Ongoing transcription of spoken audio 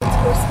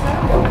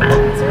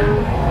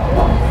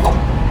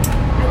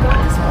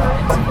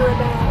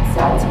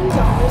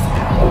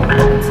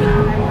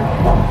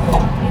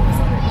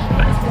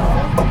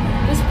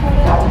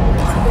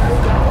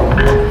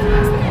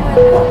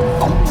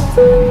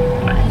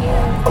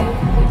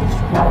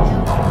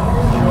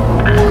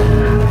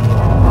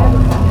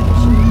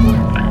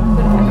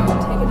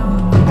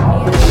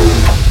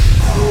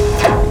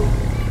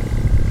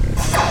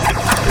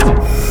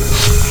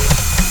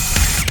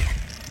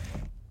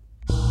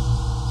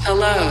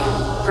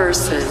Hello,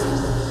 person.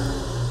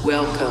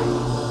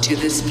 Welcome to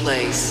this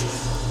place.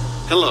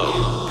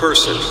 Hello,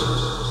 person.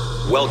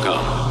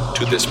 Welcome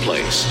to this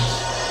place.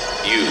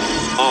 You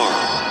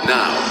are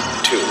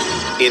now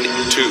tuned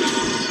into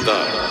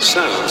the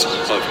sounds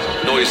of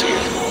Noisy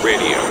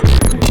Radio.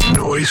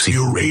 Noisy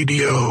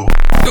Radio.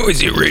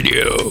 Noisy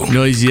Radio.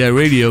 Noisy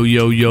Radio,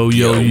 yo, yo,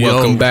 yo, yo.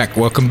 Welcome back,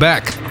 welcome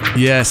back.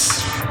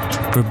 Yes,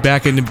 we're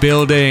back in the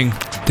building.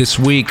 This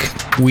week,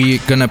 we're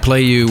gonna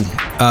play you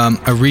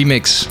a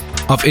remix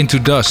of Into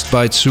Dust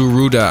by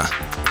Tsuruda.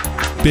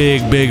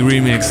 Big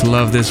remix,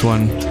 love this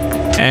one.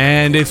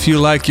 And if you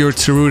like your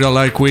Tsuruda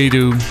like we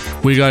do,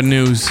 we got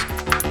news.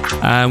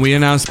 We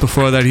announced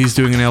before that he's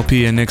doing an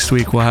LP, and next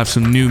week we'll have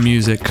some new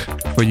music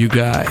for you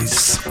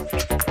guys.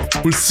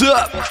 What's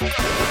up?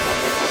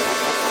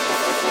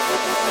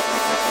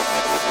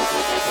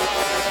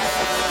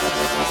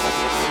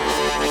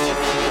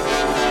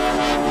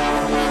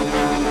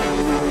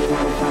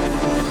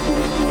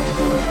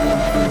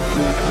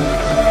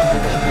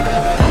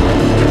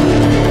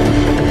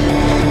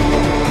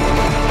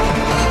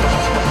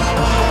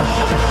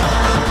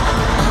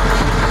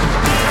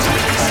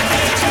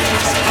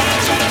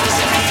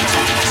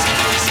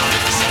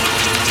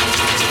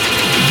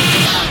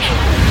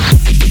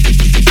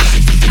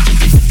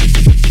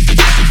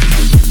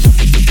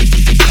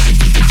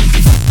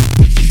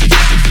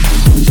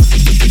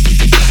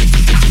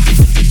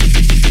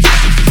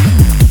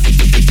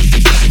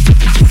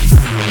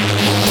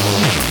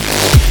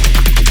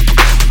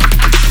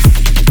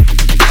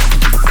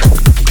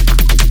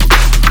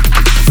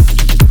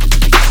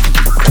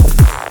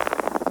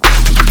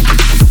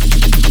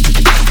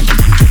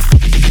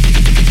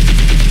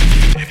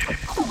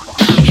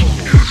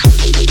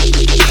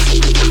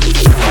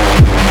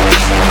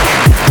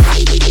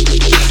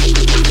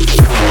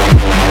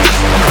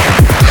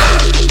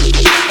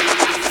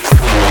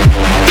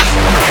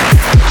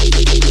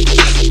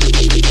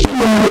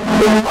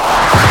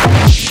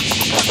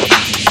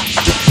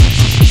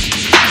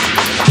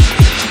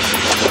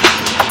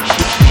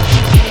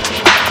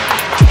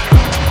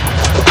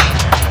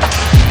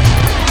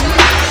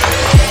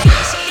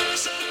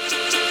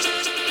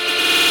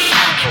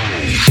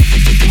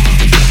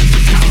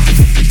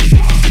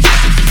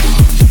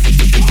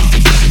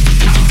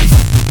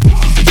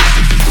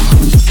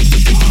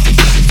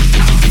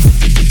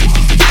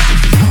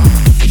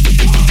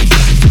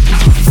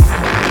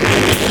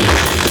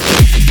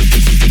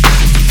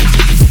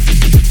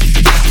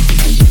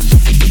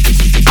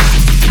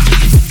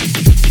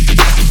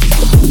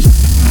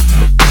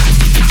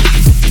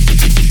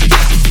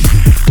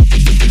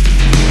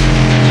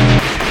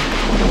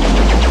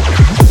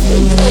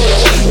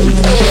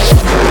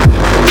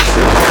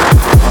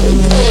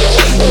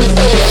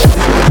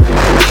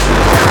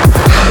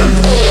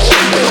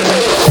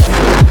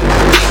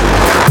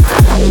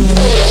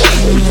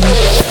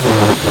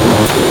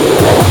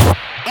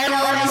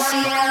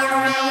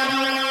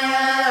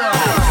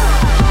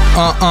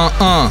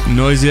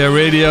 Noisy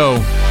Radio,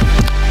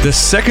 the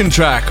second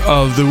track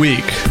of the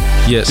week.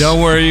 Yes.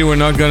 Don't worry, we're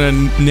not gonna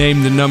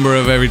name the number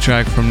of every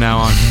track from now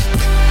on.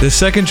 The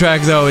second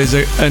track, though, is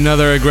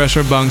another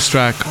Aggressor Bunks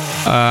track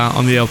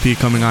on the LP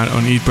coming out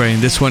on Eat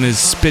Brain. This one is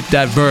Spit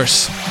That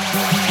Verse.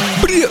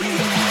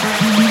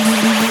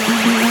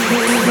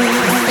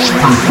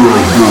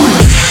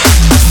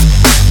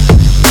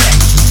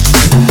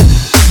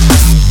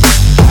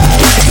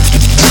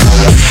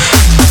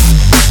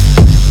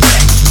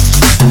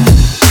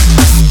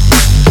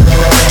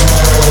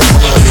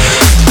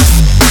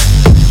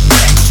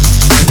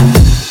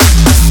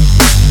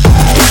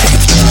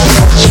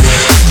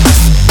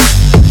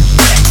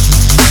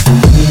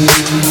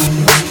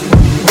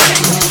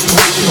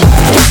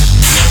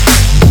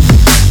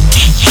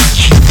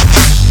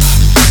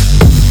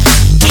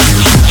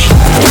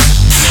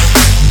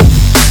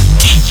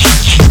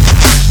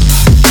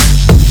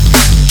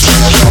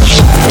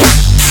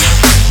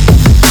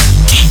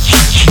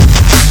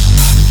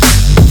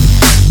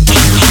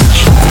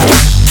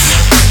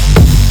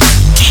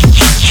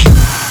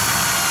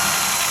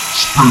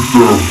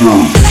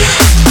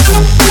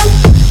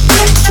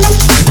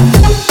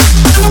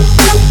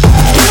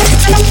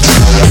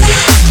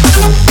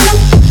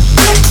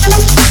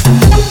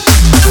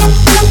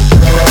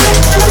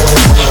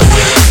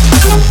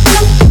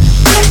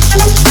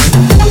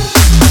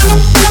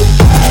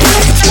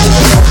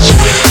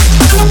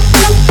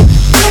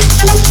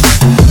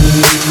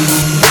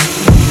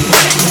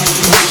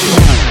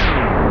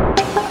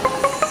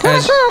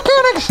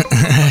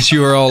 As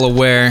you are all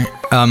aware,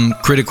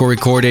 Critical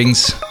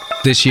Recordings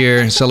this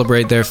year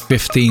celebrate their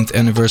 15th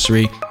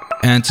anniversary,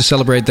 and to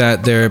celebrate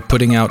that, they're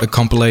putting out a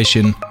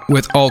compilation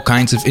with all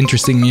kinds of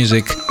interesting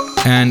music,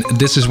 and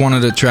this is one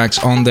of the tracks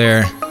on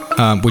there,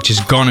 which is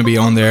gonna be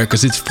on there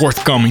because it's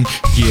forthcoming.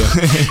 Yeah.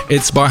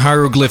 It's by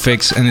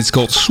Hieroglyphics and it's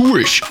called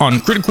Swish on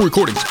Critical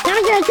Recordings.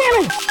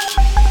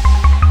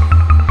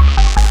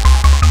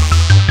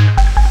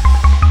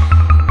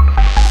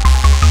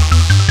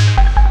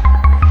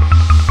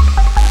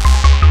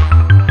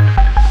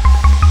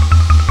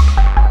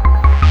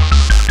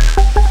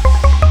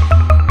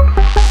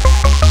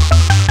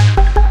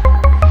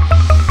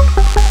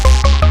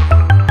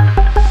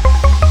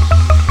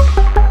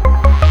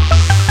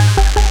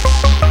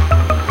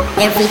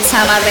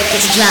 time my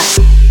records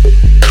drop.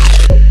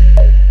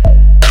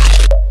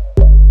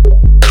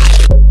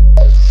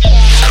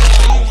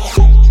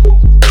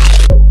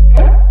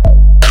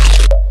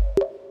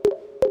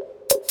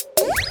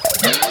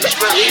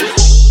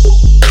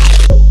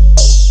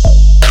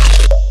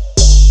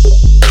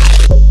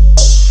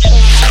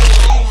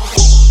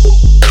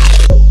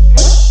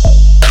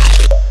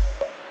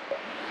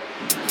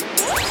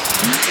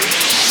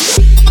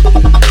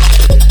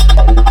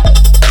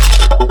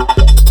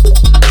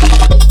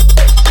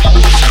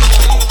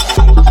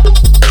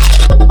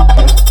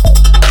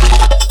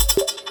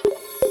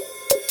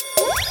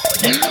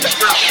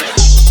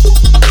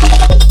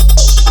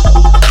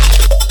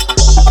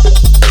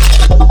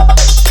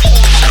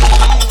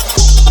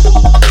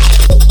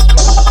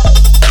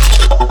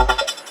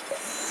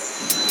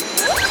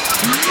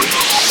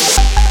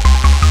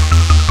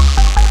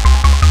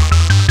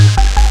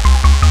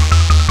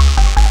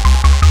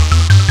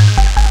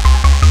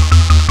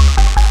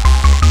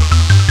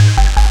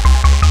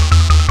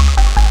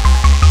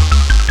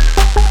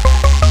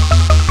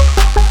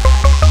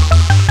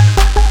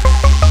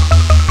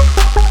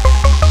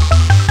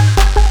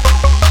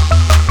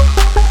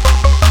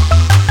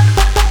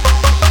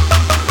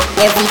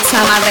 Every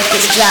time my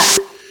records drop.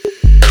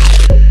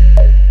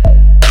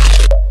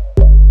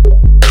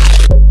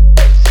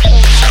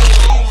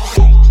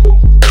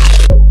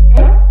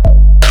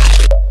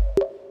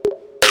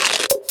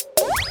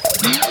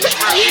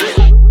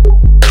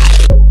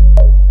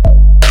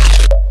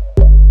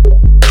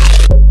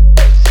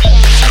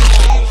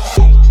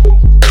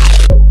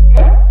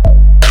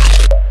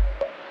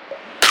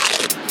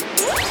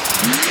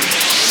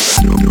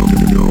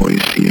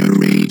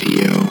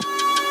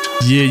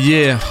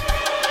 Yeah.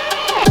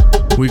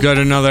 We got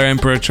another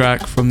Emperor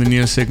track from the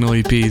Neo Signal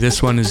EP.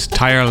 This one is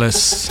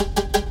Tireless.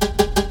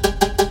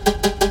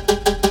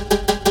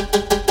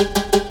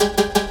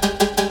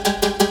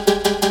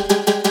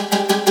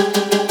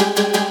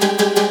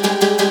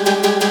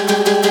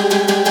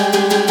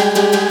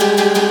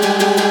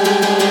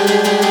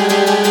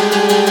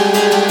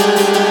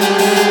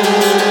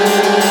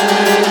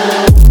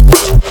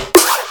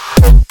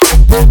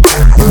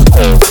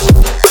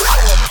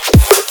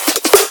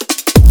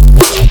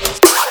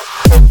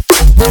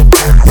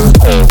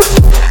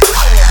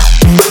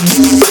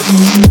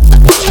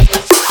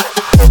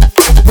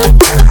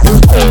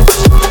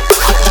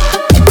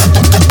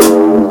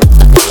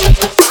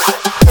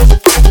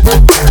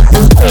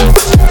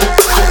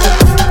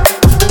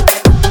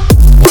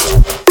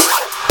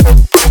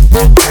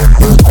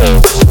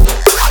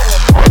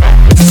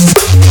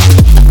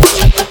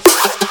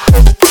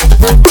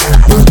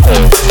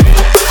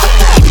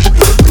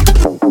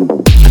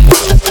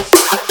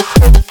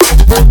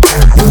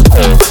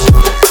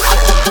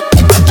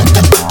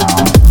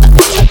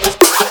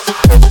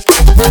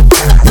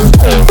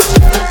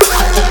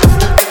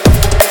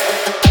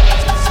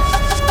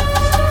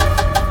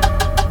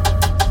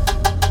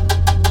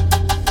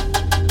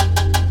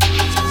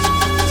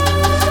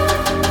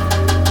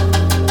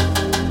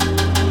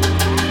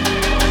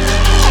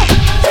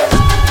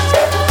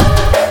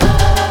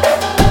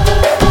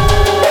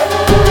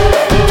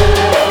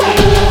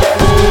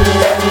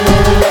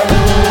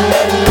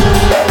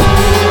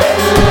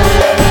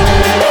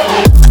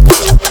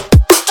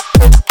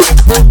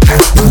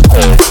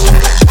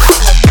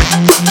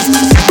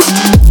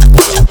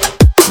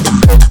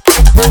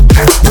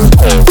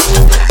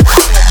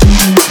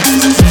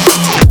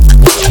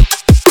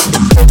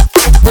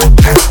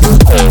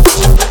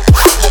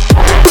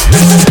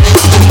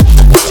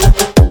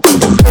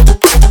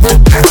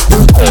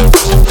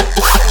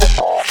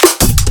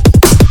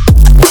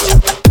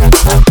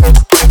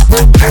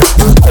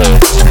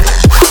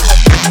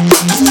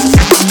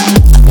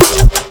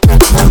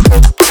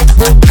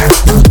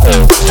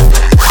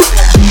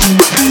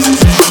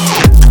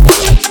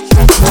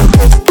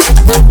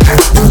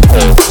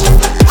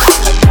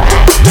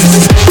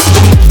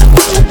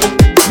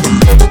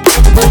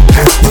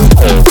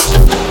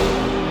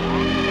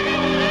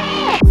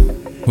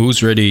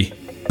 Who's ready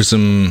for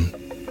some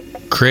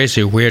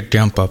crazy, weird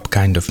jump up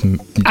kind of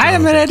I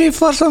am ready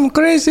for some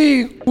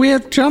crazy,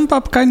 weird jump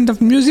up kind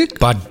of music.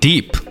 but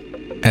deep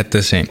at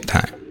the same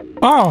time?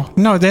 Oh,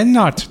 no, then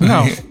not.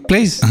 No,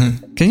 please.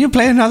 Can you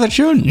play another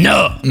tune?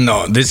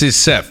 No, this is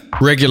Seth.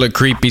 Regular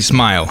creepy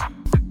smile.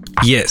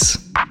 Yes,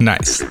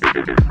 nice.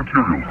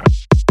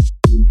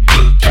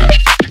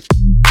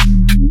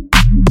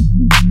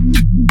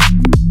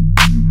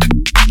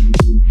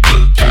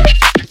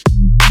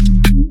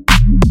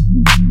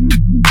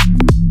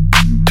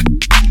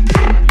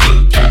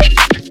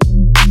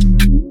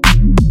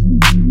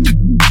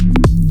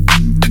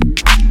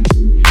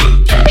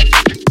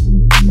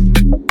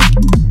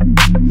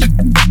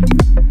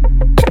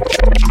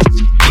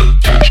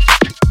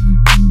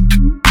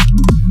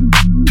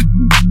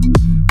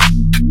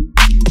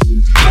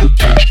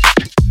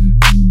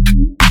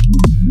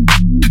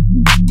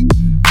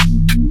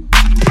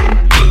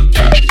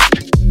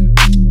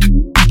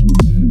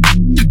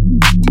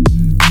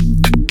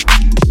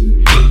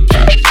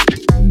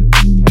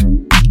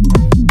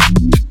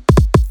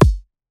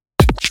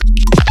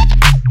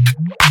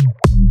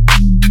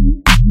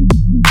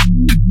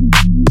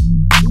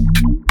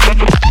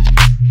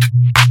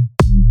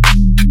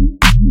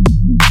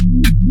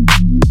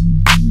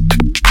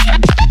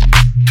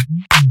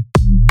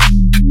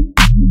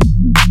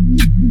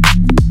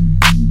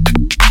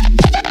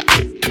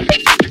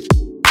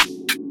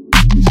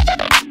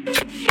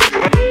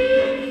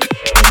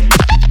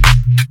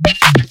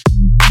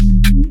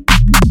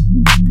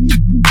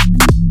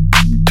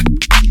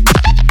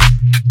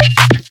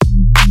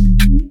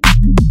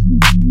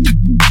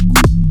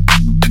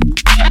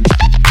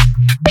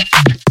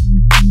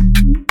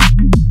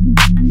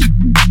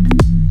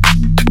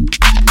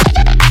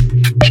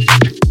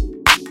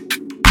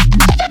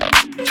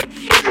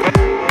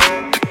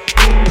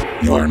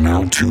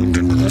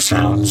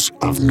 sounds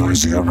of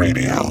Noisia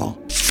Radio.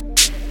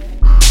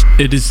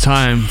 It is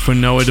time for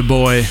Noah the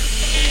Boy.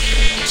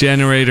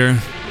 Generator.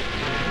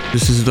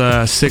 This is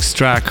the 6th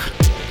track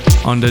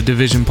on the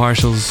Division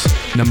Partials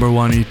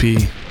 #1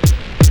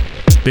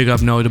 EP. Big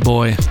up Noah the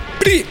Boy.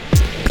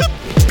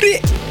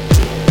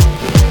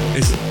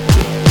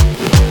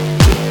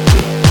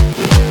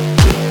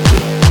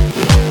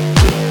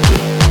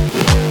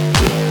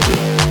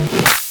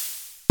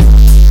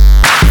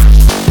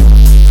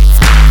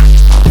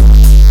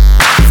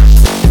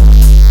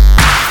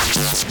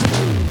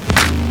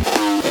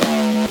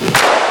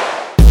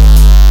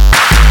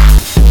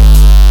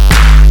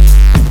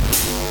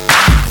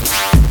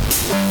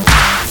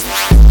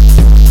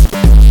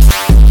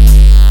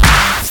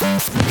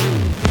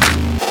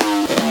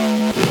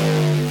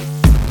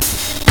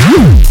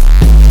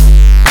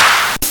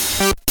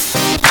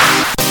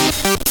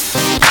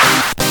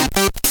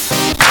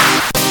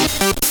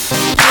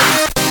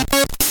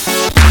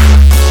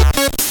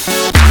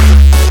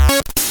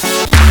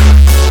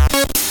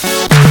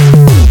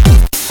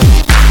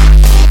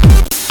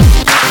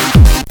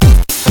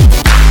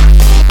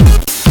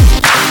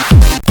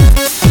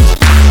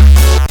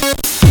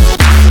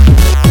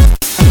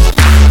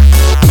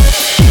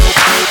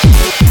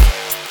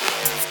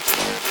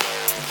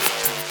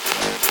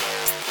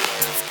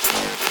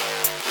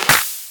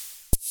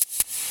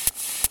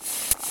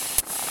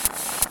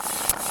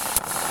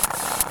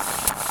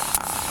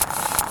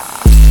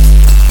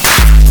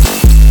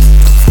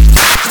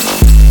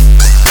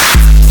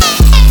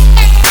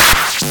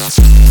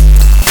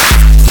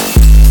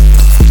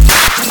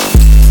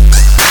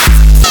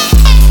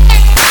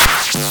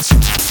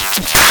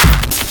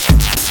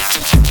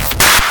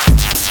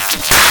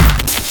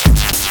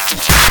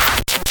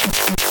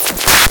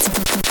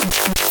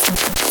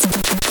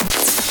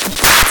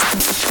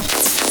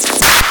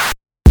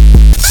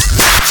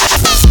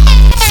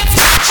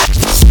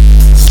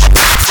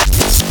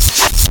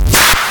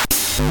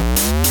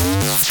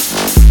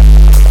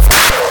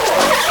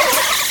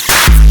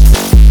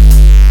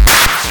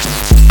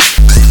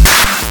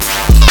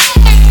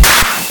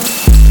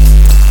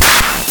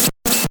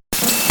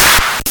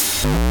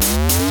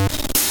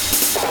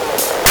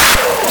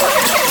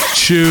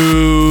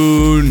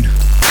 Tune.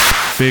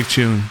 Big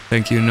tune.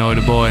 Thank you, Noah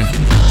the Boy.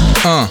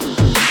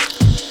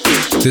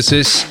 This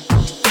is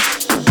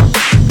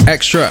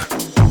Extra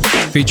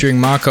featuring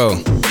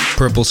Mako,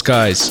 Purple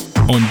Skies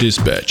on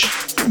Dispatch.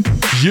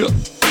 Yeah.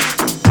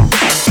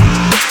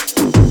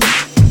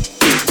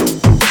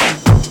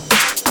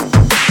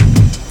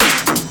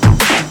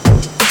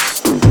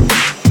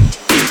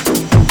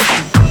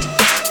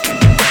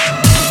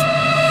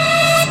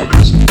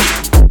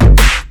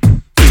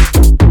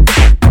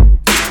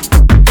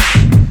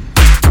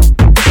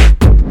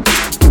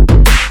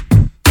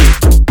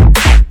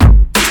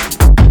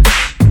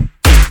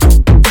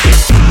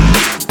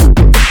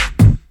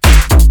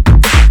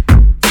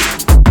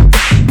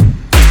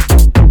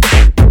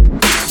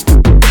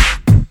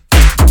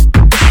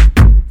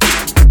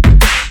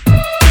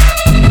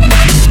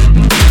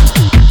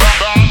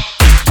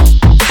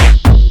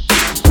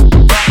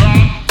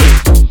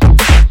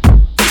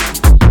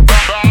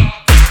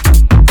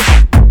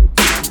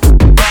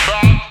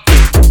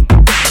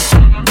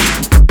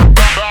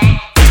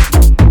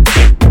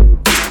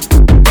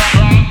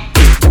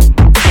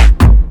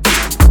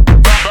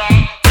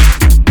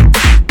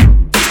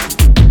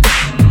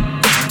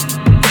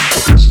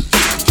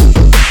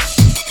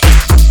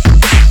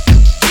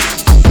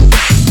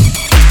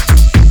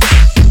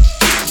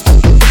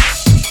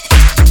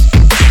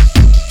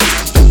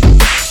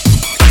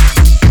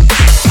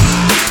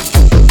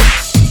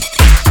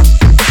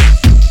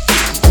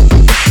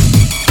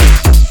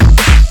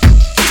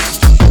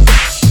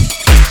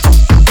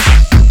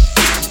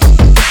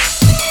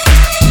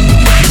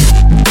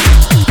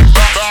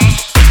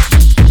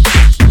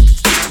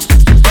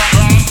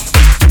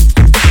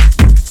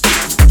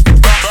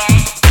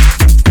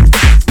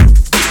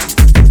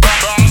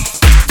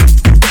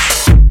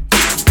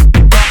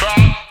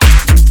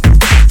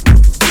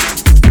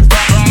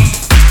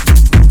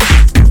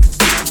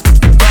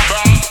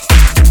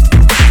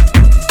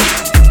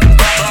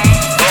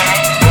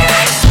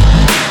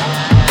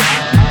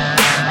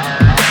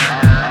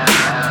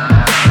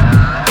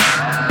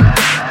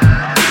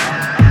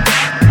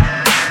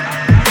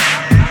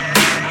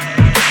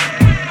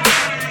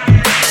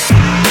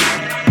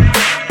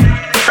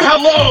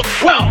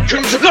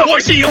 Welcome to the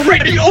Noisia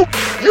Radio.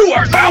 You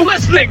are now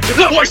listening to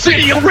the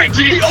Noisia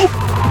Radio.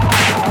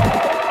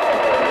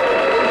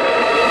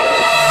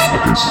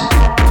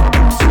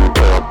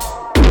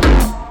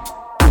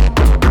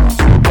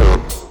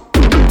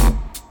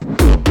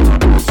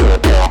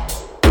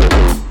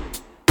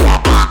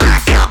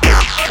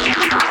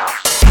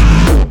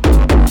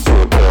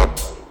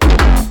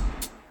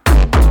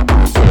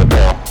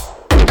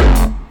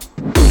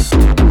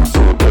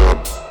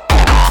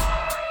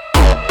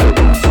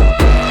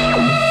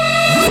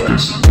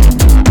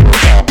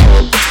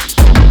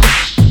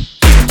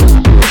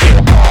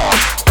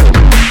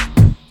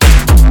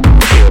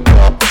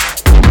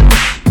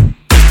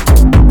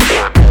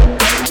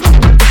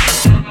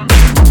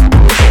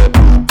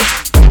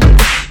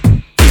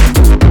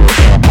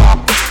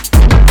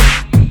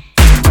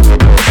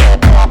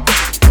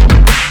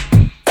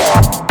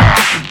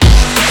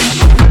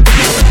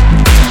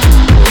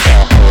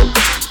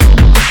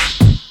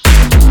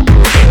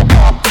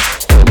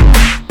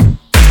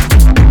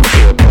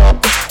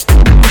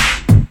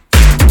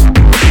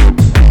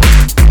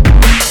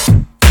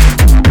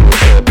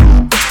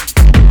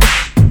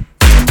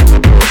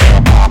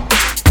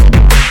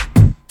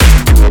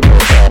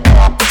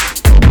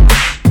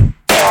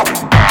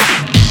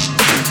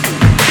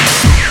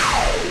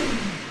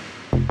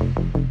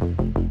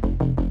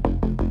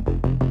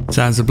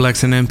 Sounds of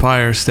Blacks and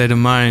Empire, State of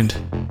Mind.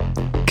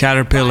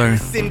 Caterpillar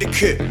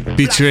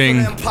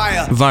featuring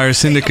Virus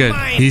Syndicate.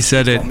 He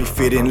said it.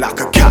 Feeling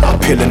like a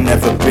caterpillar,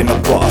 never been a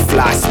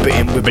butterfly,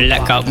 spitting with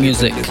blackout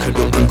music.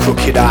 Open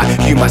crooked eye.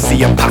 You might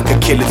see a pack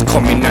of killers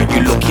coming at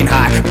you looking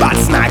high.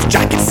 Bats, knife,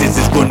 jacket,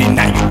 scissors running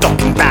at you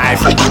ducking dive.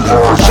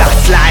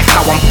 That's life,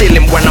 how I'm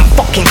feeling when I'm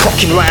fucking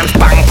cocking rhymes.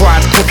 Bang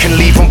rhymes, cook and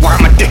leave and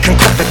wipe my dick and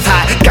cut the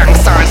tie. Gang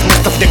signs,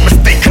 must have been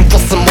mistaken for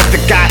some other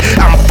guy.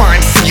 I'm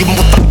fine, see you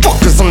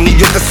motherfuckers on the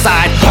other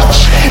side.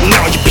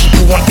 Now you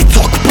people want to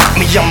talk about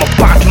me, I'm a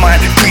bad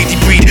man, greedy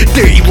breed,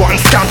 dirty one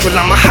scoundrel,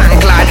 I'm a hang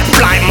glide,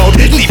 blind mode,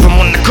 leave them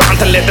on the ground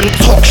to let them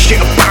talk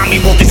shit about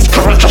me while this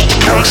girl just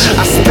counts.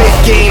 I spit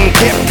game,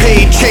 get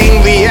paid,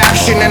 chain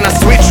reaction, and I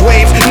switch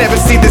waves, never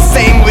see the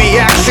same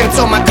reaction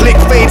till my click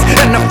fades,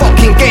 and the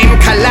fucking game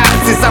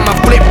collapses, I'm a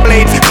flip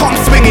blades, come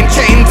swinging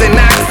chains and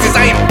axes,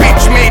 I ain't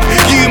bitch made,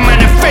 you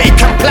man are fake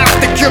and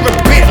plastic, you're a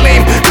bit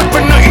lame, good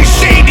for not you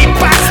shady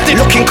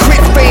bastard, looking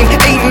quick fame,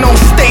 ain't no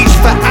stage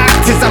for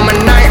actors, I'm a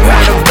night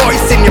rider,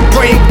 voice in your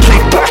brain, play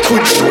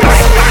backwards.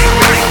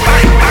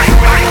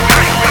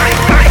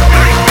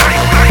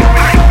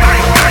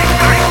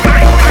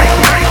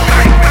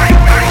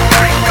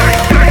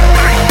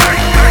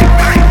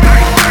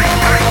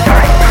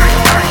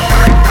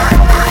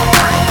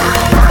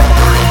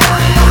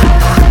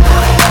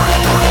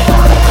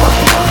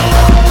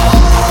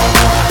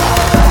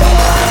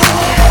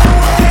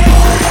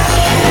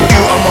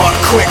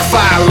 Quick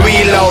fire,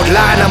 reload,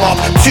 line them up.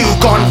 Two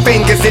gun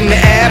fingers in the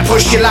air,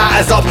 push your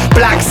lighters up.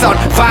 Black sun,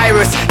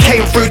 virus,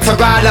 came through to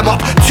rile them up.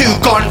 Two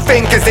gun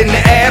fingers in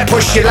the air,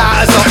 push your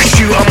lighters up.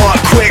 Shoot them up,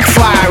 quick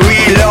fire,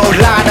 reload,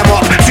 line them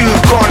up. Two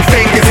gun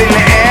fingers in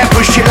the air,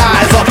 push your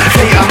lighters up.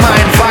 State of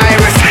mind,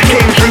 virus,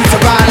 came through to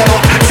rile them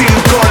up. Two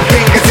gun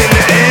fingers in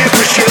the air,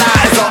 push your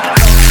lighters up.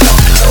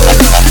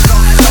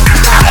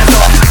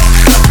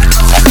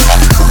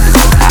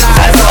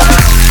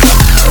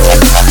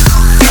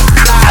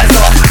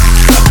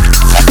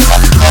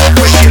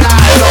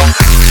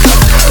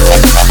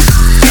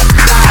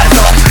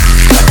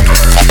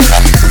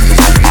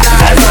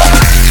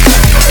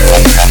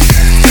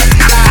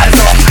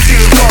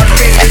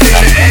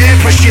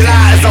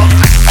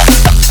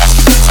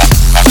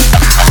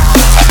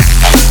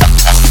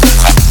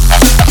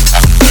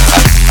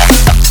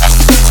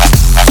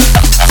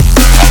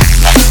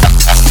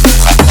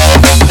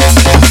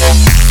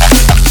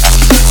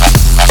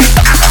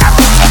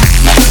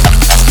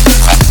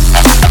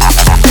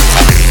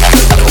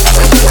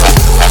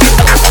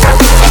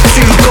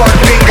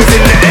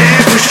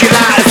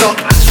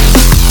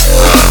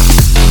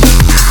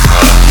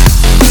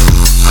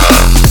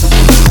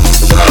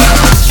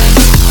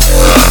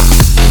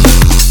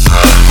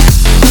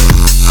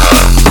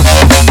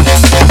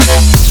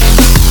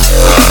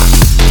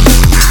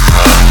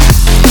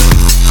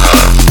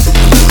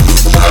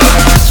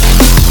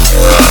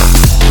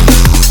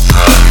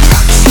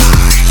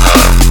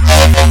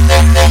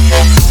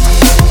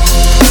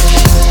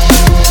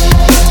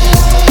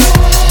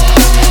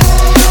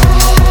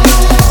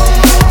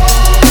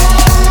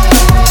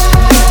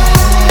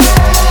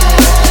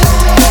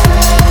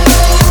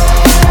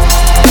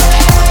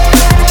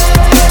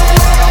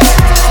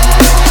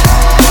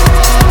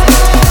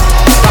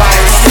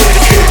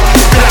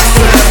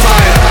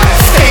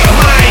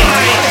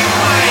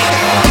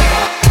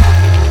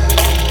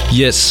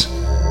 Yes.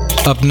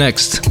 Up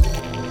next,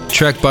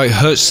 track by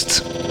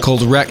Hust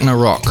called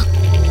Ragnarok.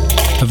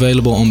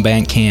 Available on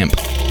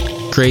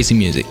Bandcamp. Crazy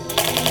music.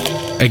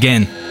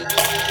 Again.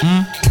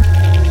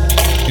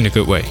 In a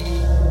good way.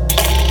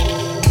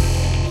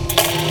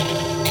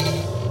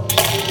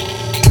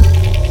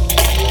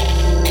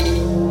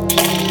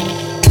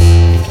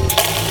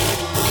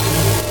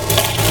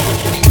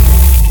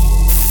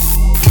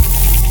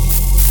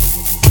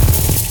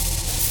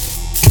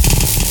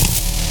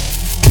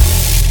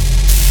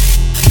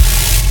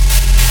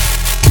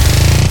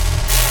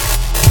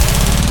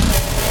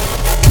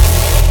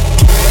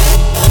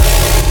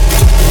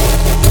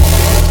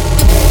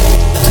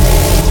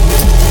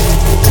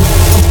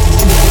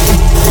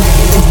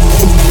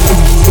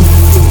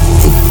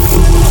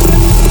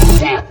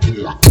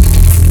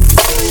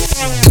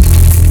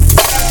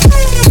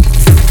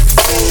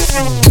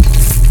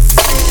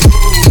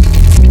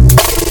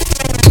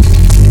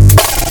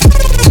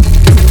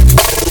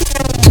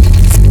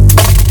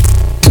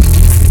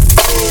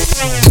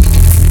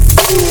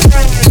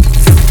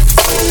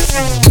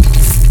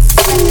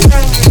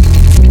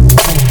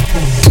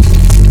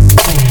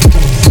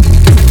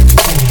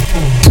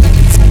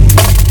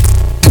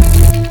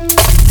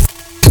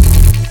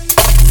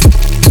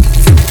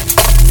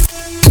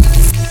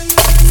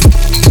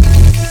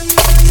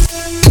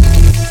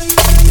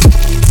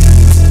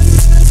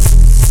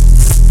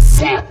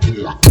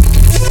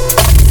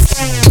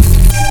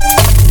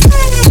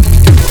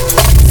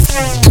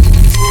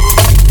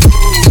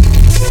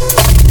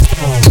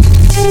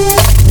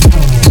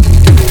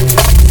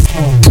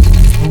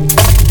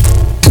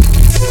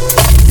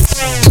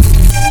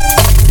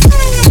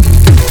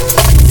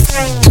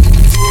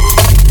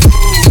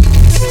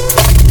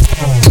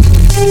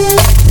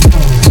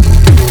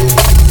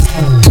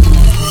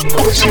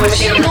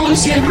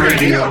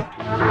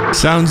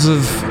 Sounds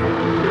of...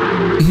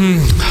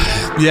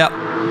 yeah.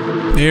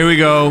 Here we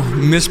go.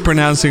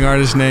 Mispronouncing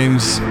artist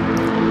names.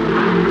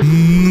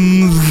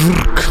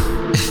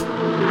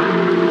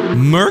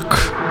 Merc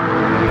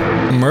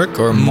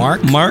or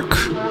Mark? Mark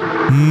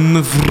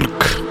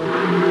Mvrk.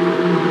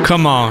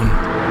 Come on.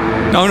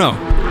 No.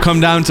 Come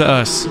down to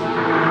us.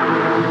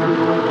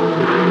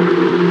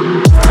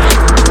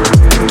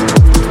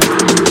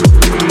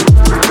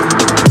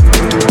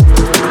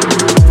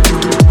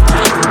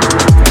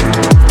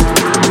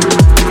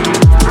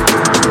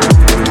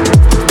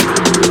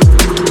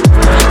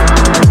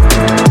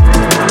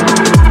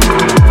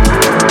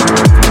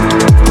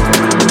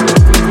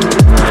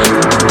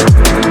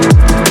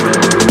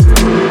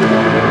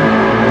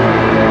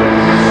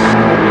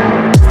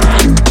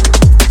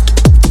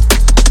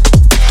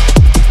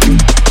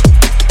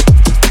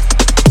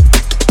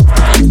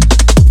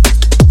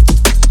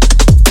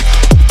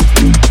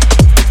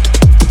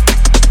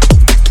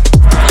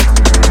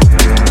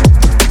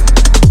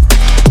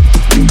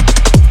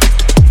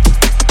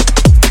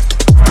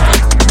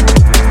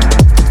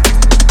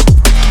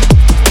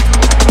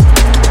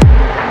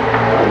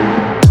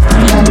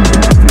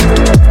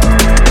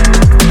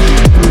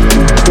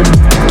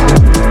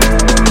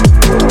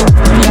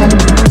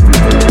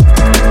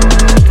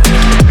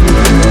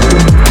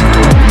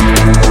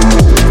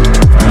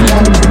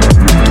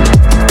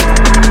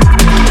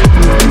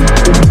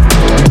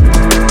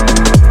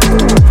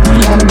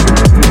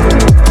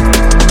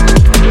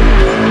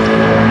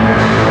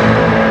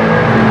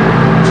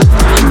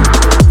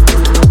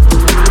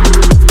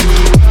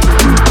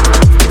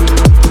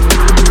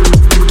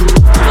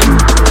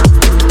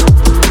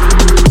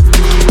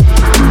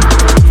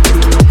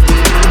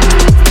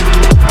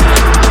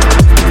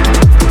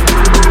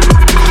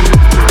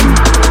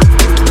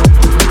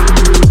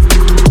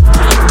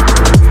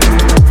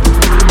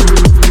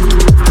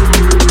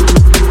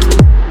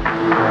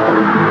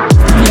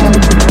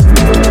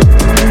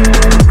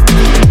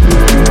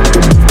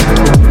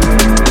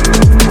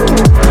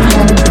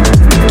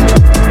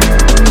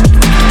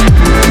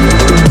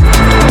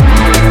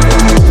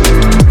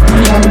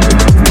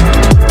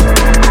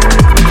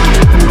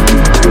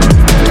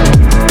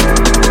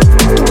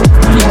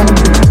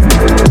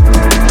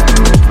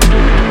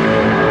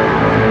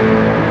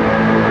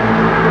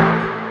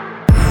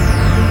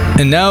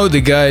 And now the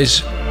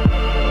guys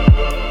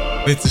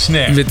with the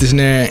snare,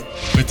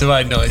 with the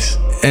white noise,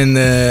 and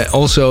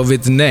also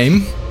with the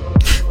name,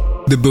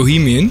 the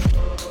Bohemian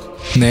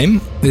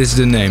name. This is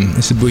the name.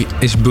 It's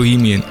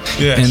Bohemian.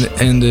 Yes.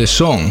 And the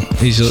song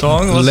is What's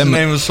the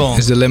name of the song?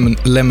 It's the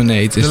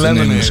Lemonade. Is the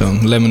name of the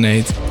song.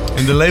 Lemonade.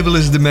 And the label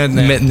is the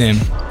Madname. Madname.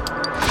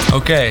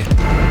 Okay.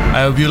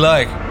 I hope you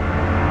like.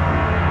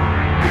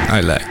 I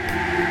like.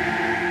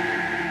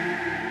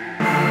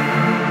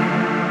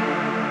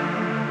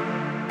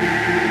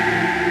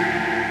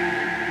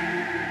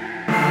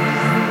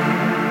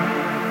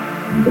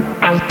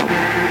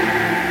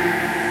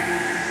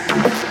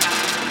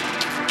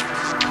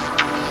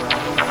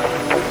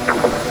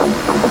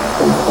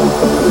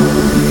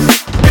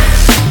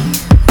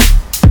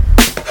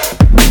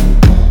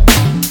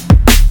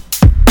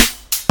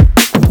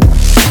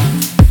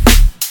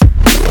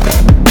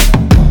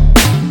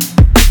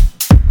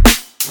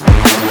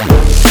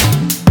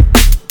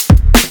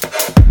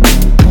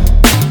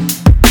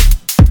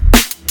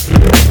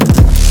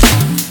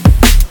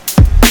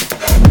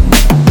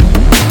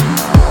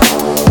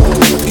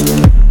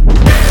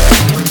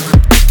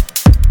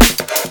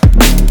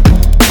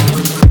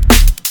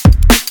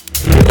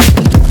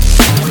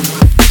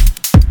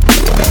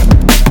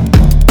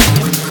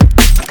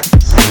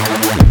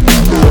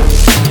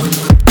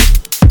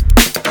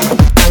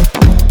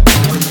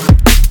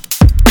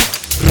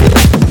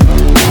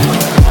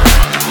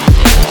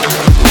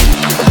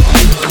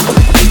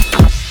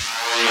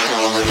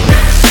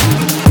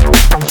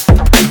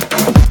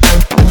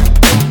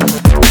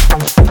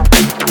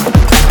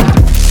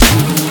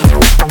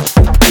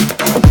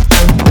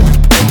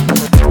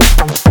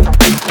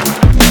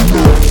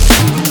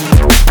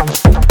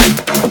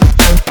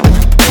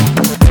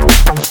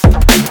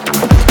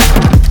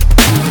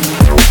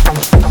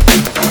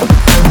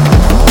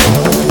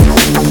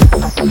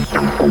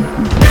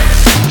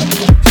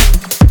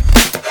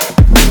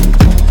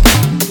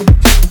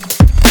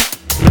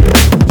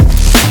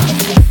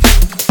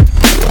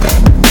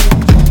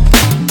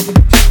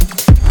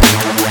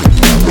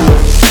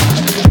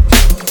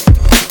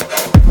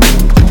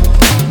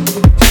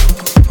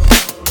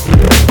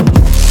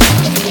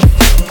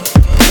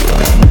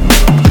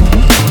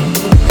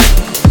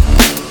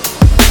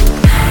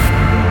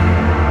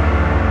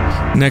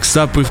 Next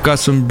up, we've got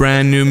some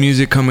brand new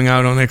music coming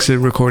out on Exit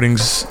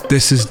Recordings.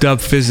 This is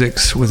Dub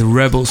Physics with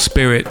Rebel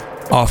Spirit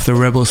off the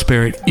Rebel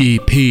Spirit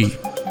EP.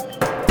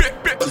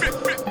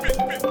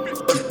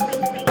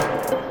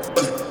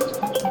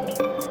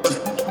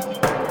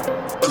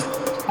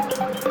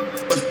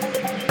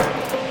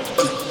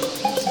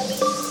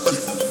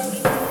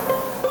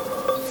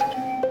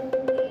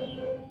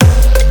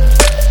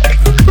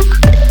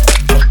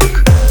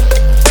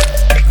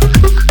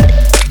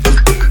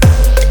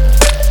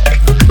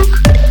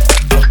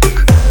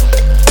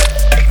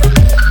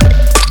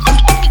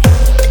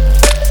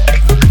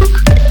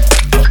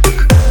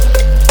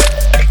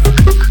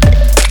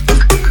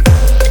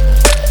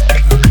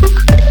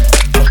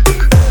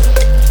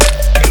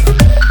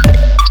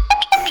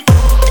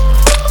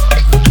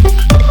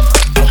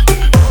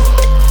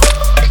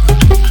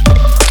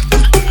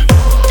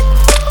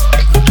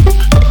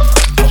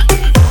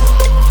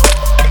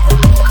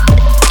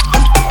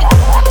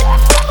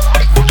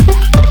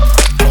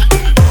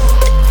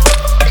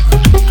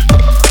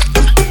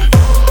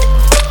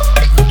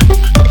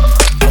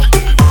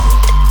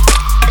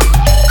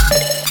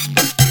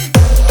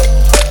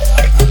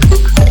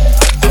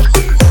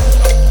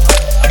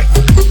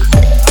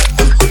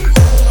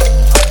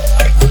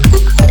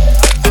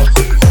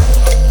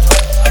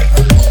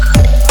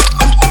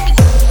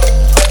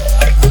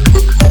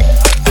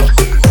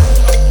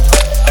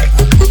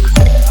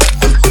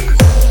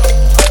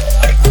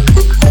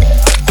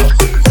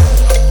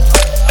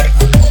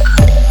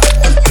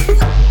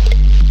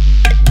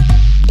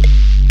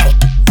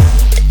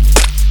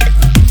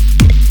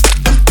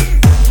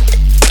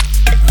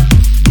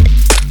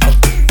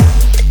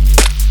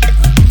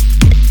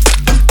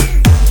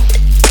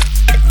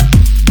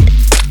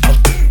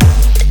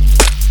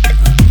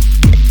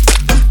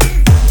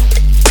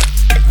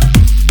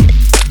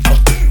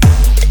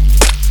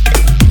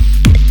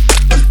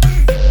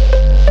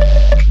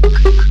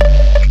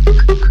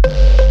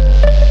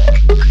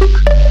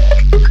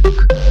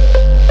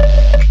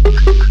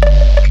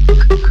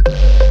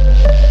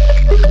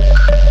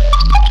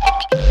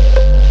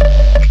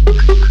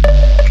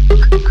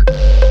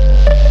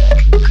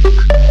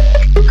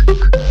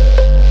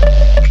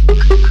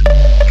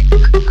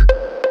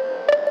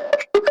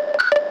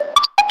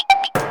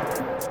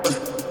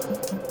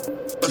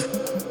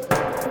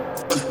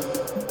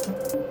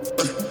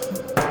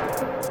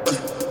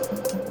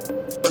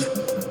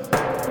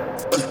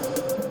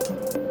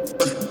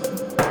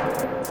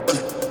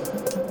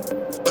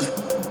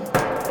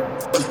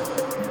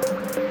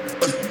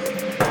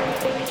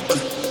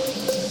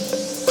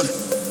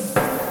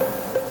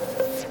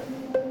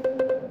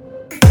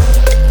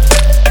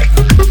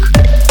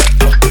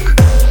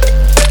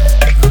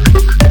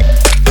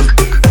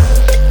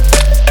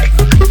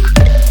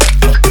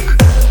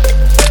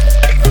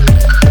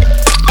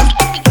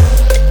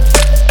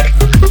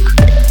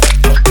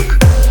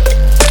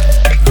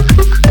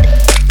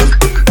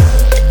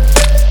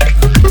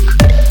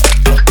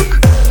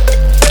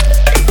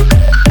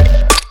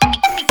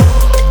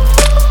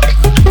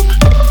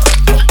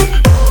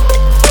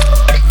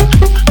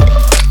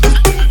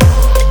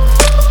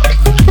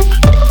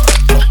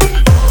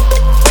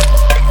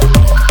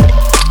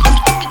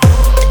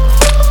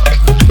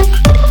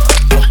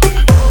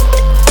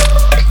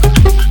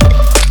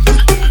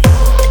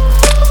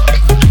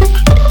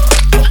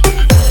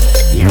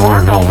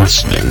 now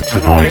listening to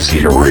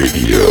Noisy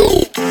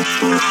Radio.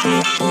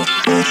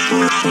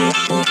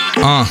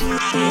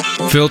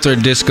 Filter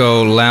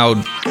disco,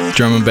 loud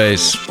drum and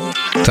bass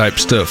type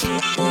stuff.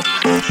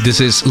 This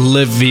is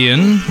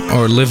Livian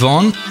or Live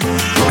On,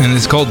 and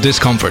it's called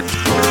Discomfort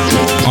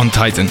on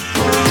Titan.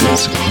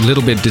 It's a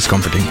little bit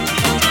discomforting.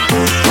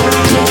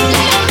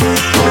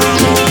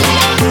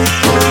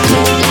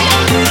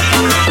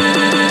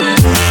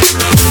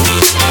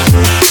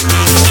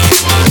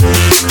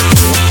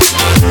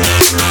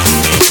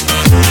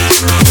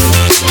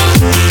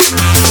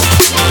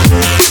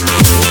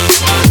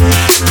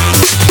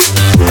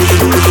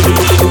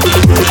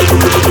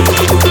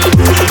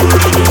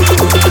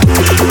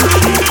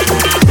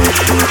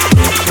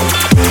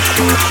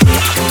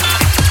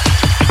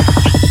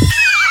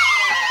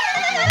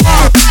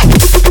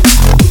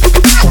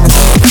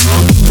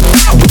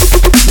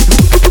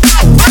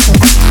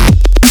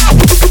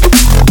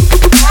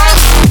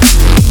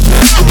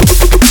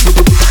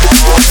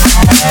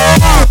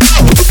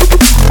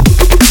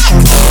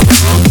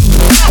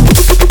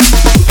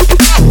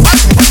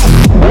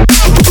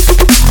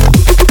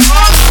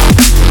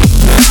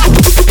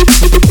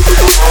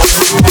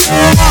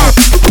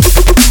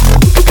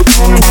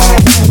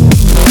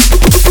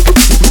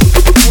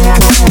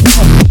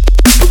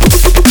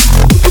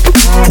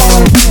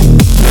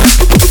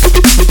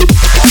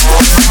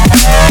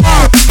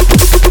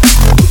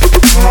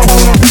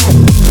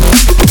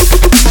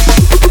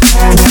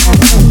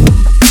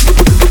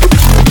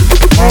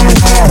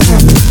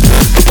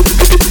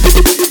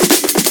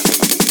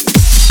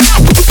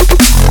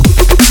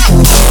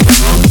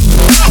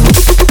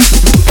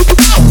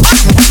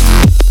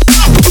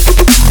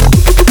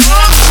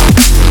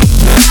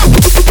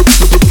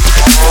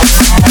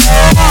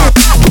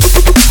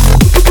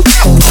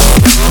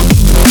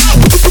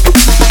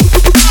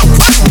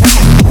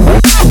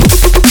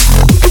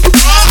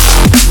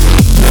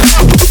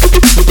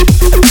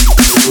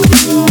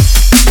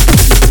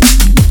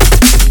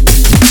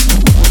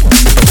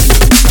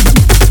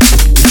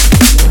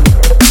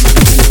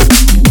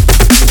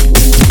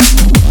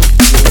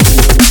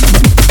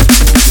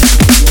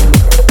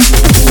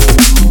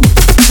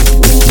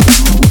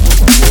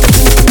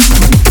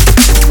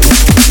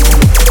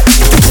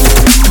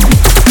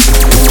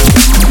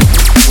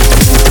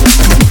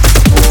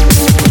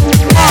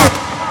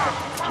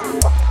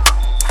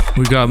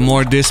 Got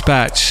more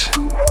Dispatch,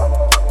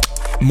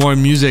 more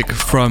music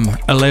from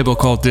a label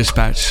called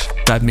Dispatch.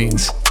 That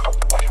means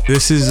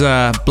this is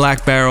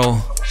Black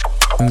Barrel,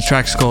 and the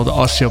track's called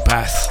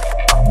Osteopath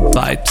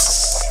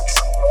Vibes.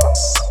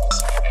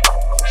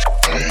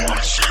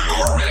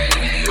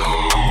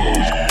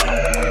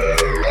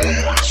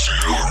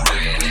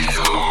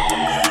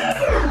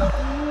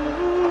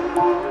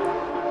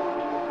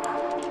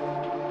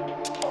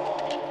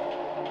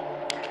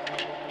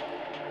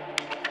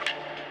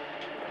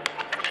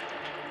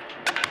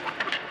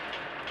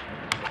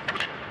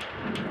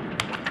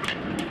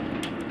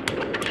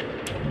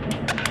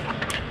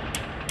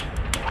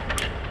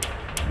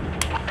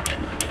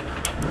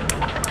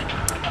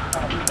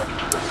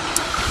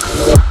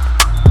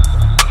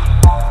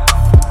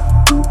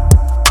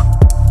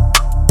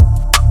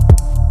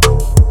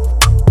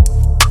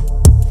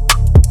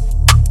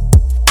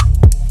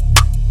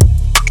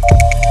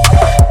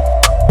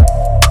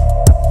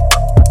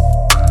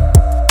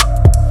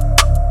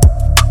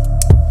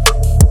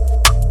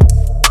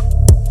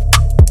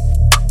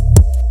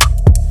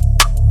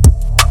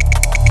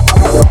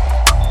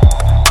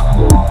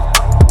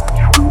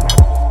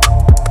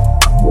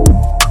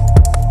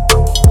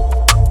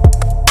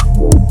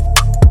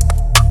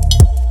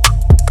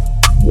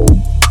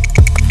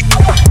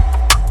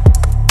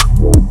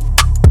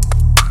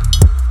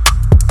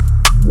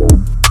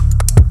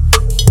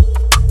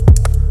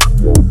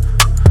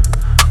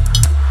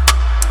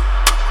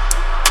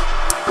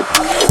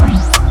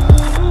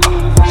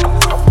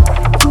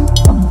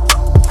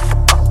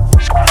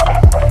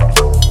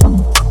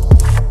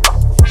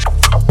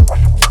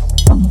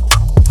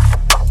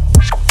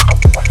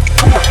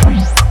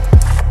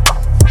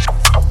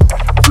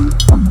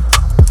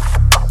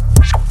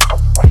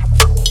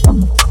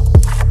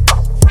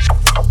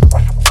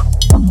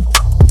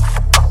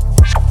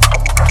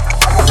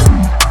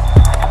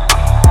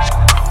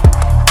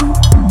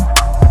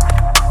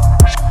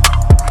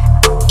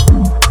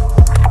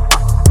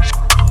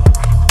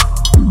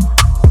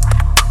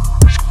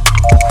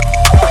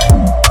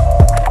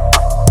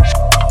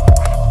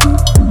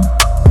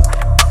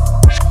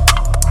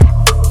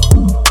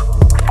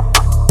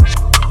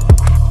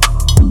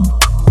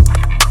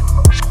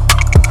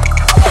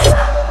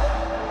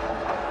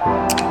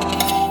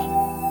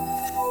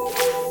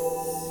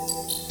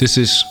 This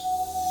is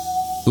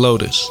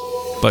Lotus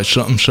by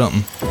Something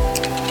Something.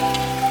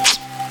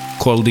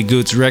 Quality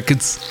Goods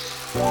Records.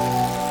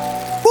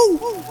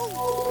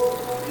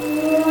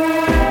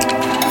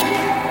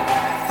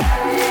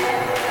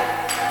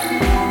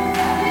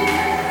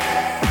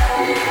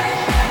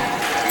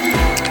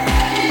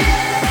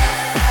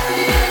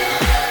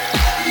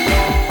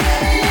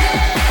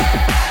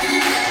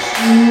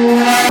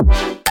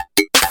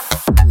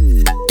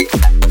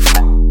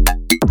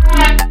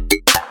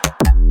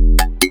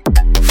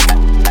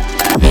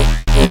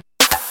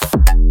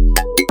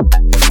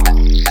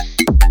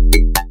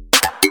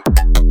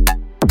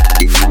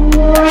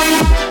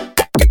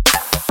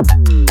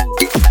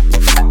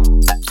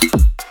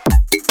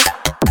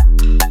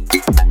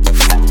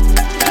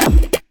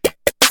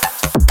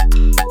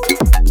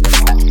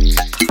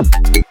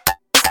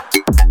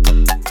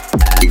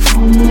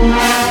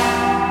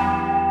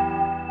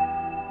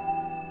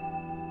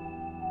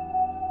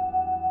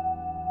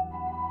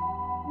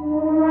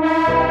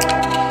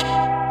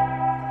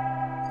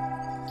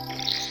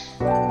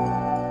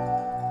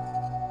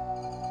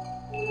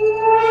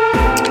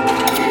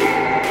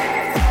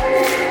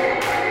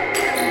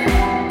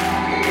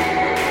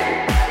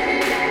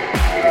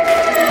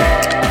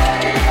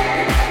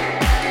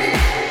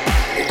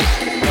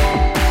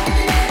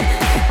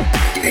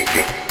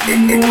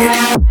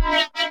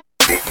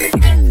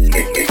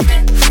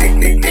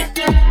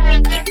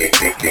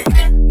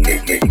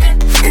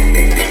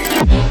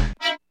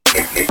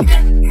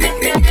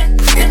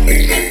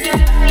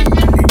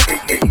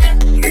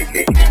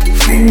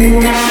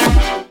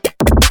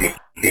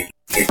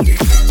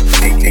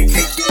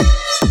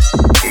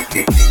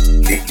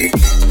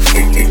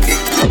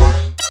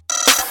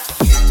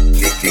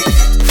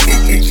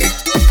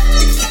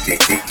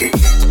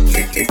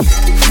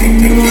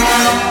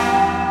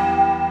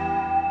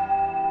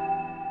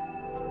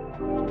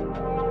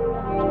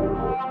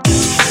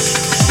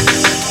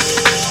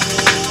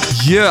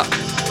 Yeah.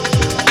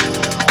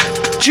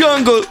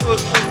 Jungle.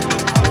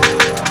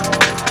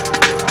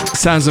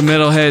 Sounds of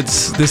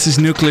Metalheads. This is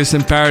Nucleus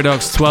and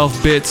Paradox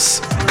 12 bits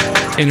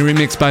in a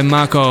remix by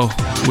Mako,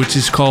 which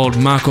is called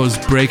Mako's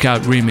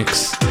Breakout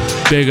Remix.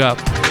 Big up.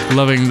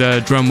 Loving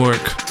the drum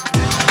work.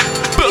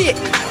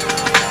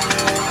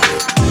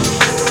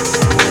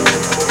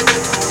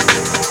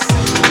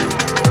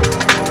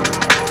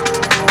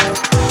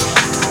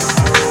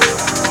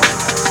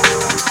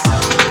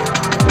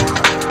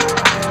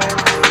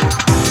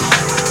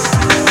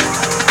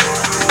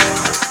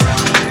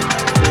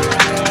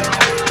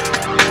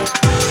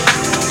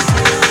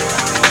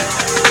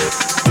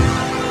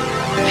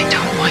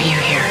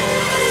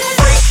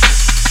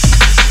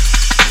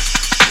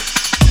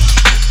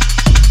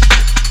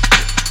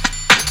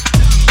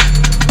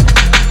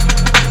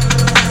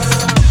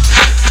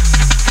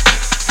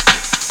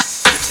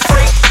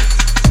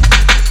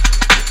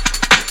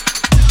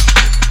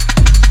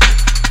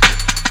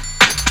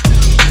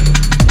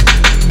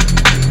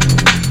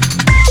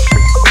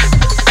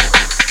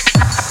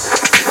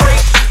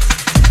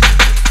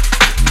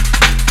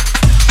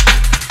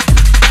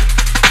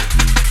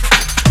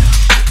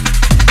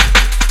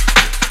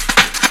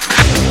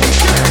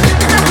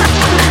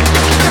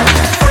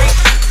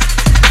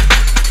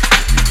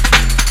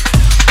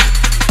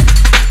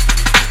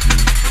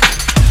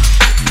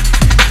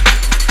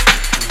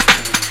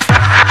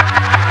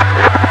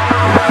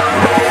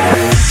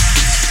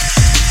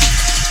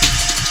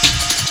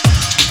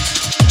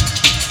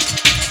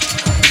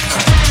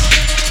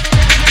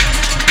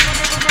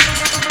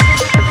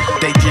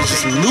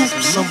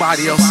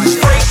 Somebody else's.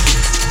 I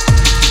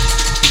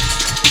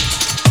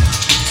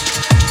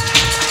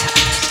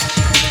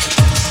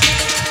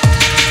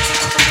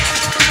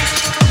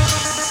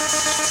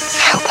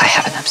hope I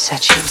haven't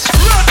upset you.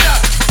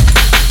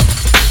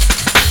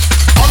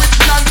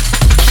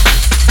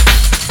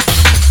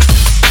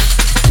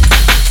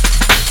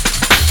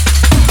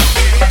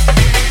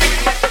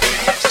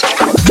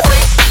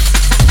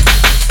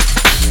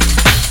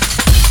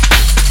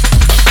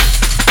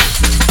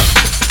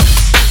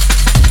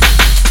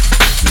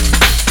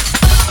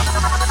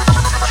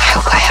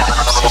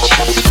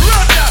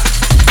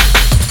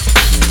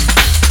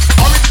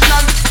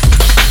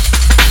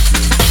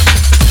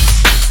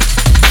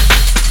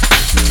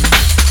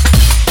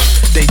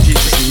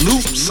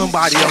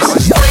 Somebody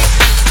else.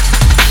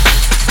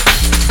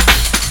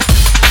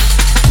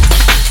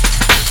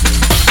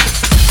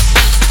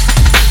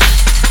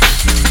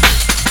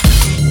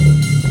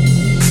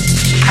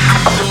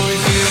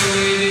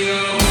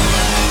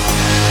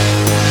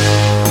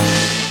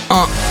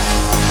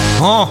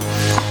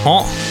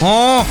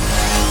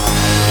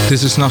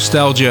 This is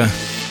Nostalgia.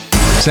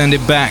 Send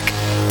it back.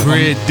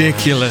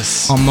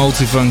 Ridiculous. On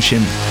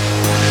Multifunction.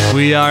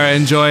 We are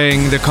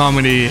enjoying the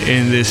comedy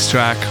in this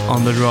track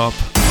on the drop.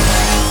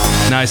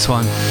 Nice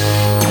one.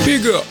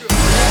 Big up.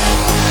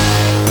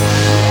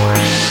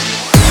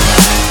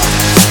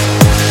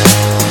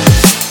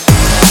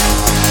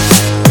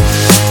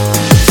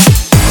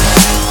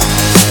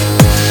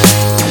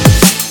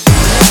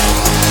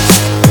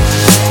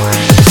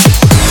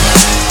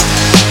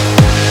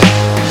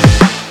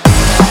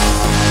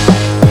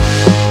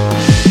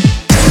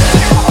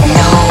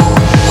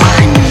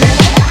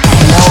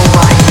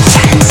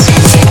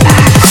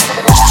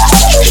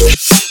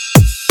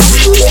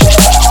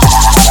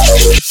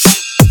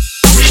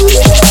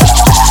 Yeah.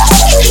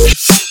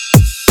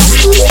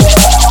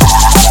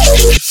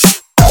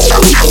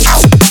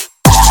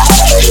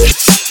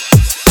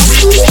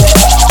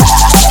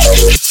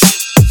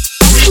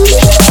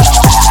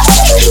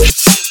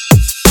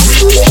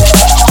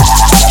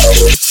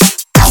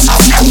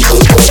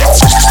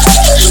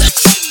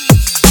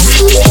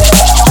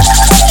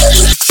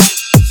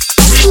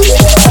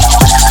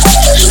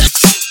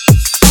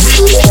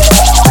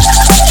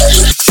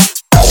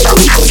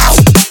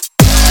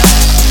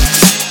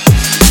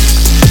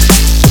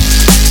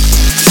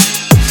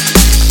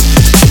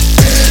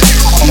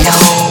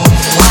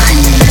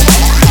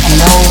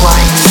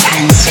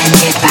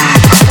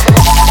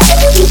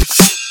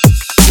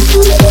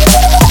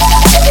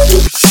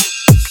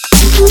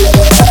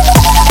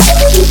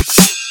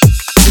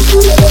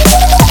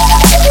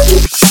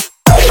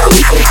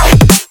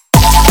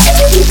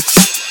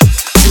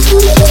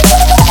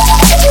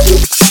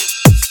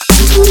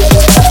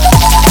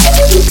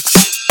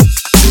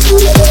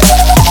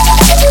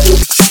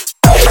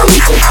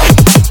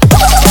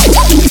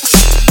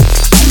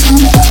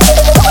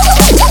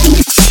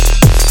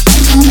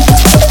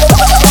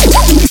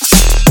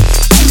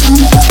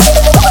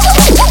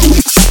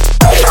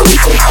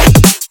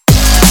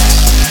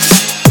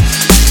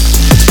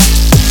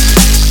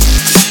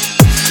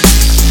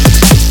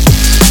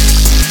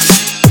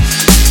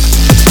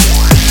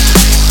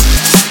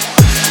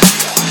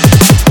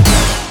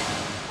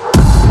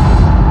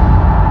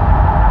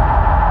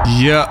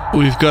 Yeah,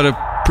 we've got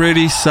a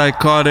pretty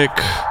psychotic,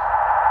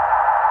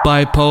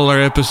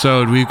 bipolar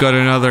episode. We've got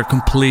another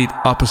complete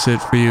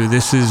opposite for you.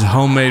 This is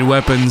Homemade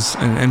Weapons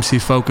and MC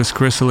Focus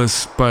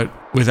Chrysalis, but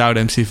without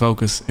MC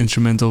Focus,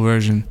 instrumental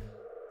version.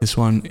 This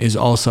one is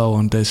also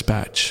on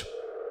Dispatch.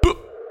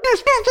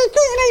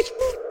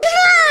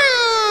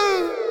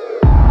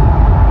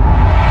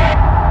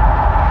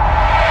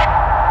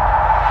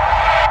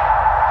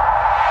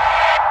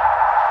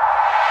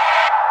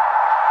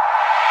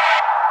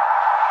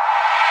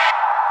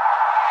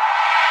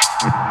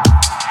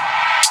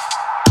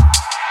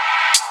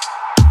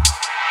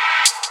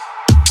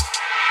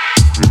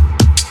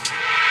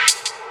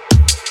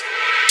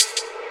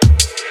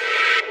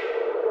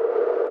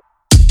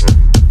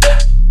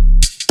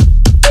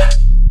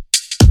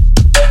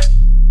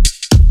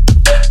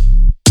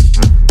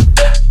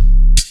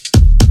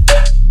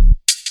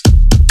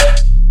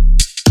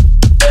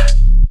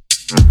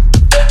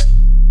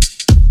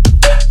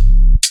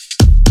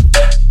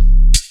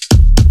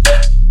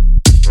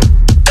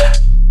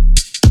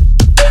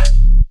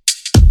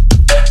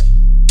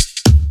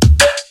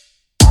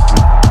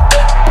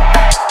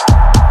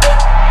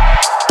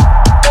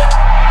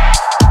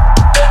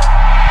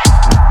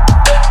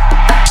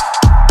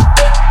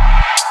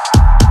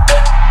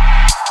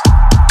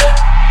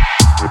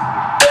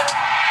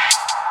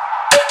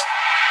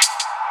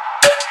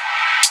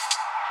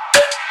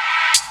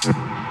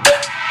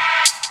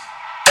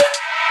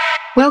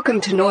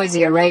 Welcome to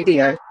Noisia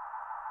Radio.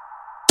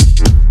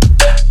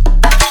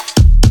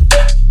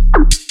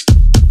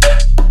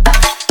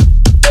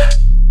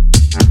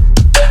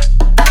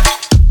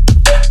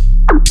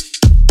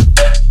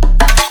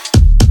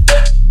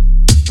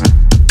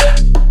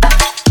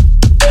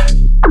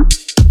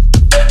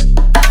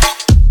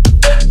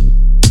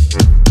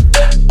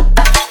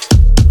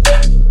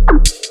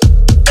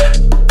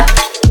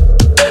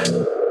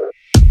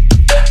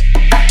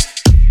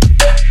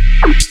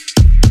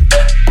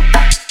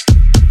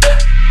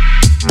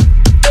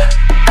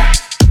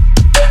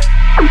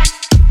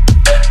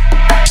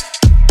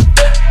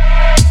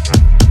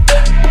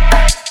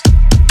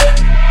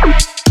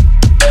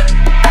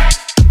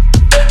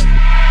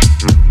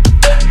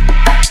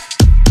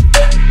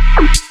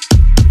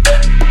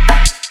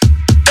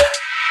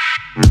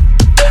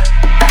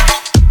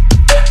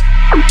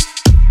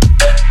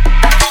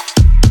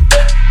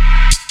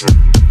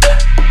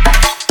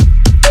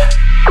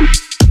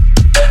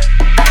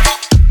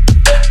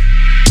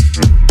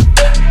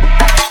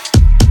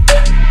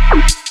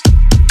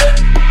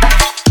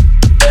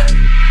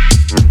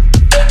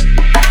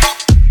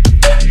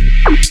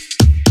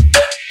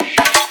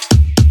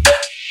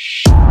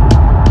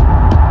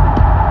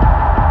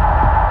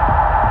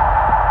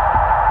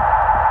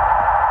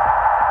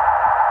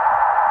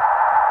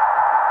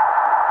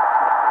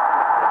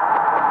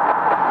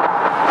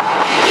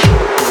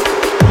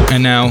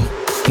 And now,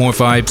 more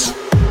vibes.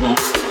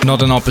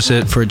 Not an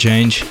opposite for a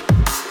change.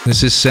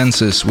 This is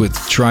Census with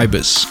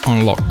Tribus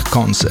on Locked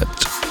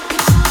Concept.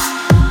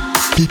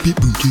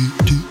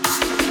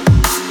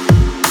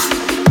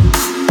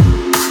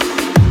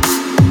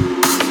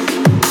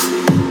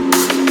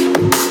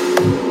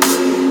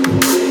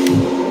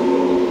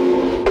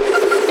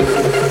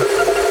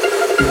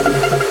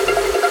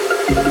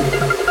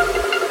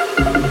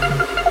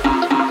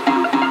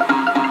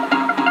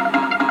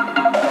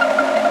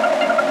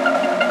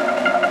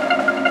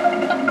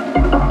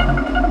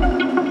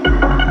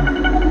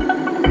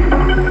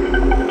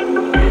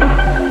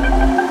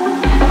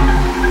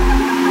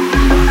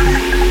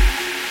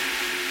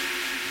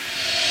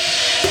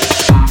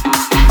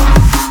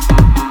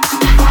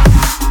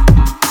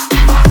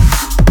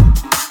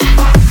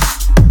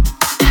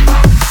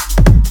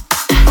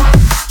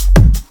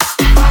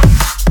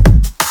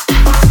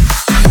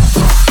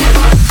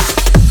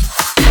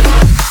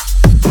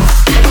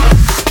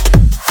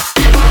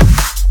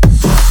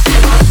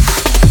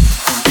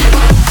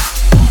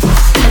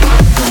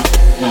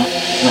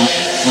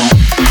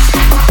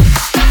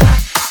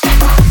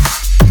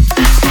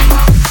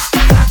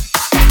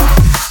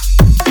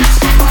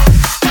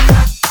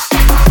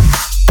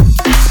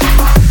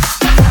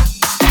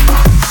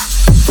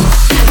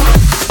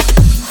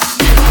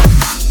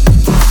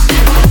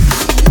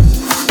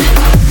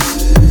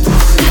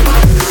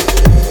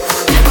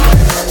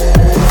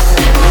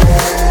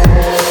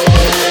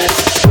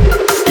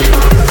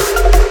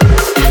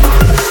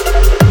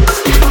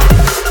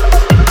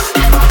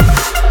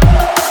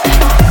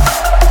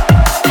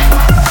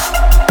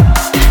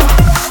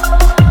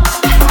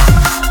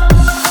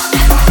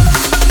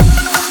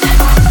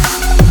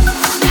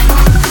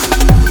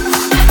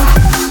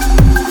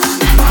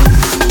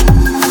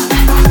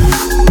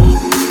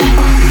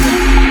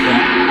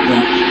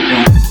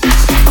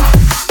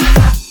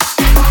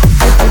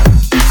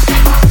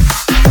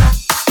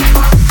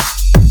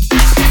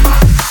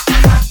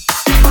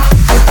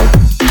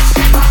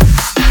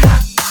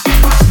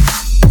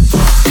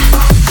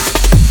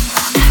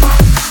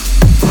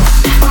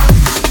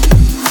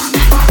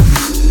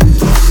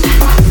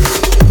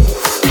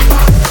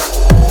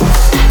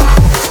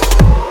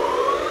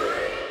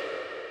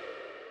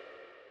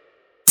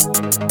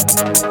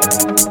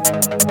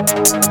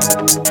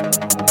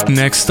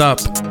 Next up,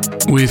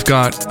 we've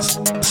got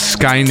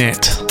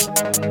Skynet,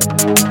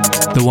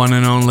 the one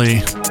and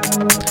only.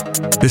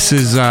 This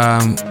is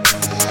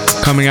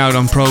coming out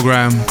on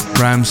Program,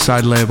 Ram's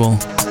side label.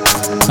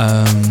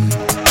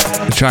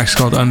 The track's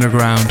called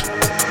Underground,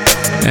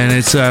 and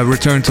it's a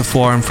return to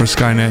form for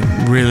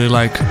Skynet. Really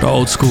like the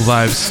old school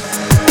vibes.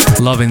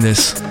 Loving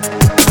this.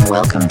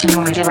 Welcome to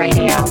Noisia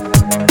Radio.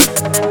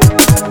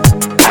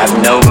 I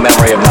have no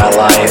memory of my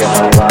life.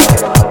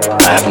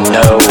 I have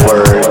no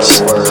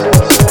words,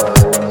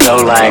 no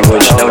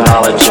language, no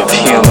knowledge of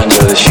humans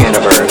or this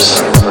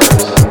universe.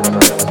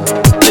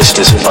 Just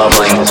this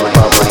bubbling,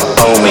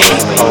 foamy,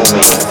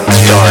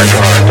 dark,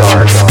 underground.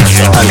 Dark,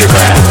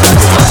 underground.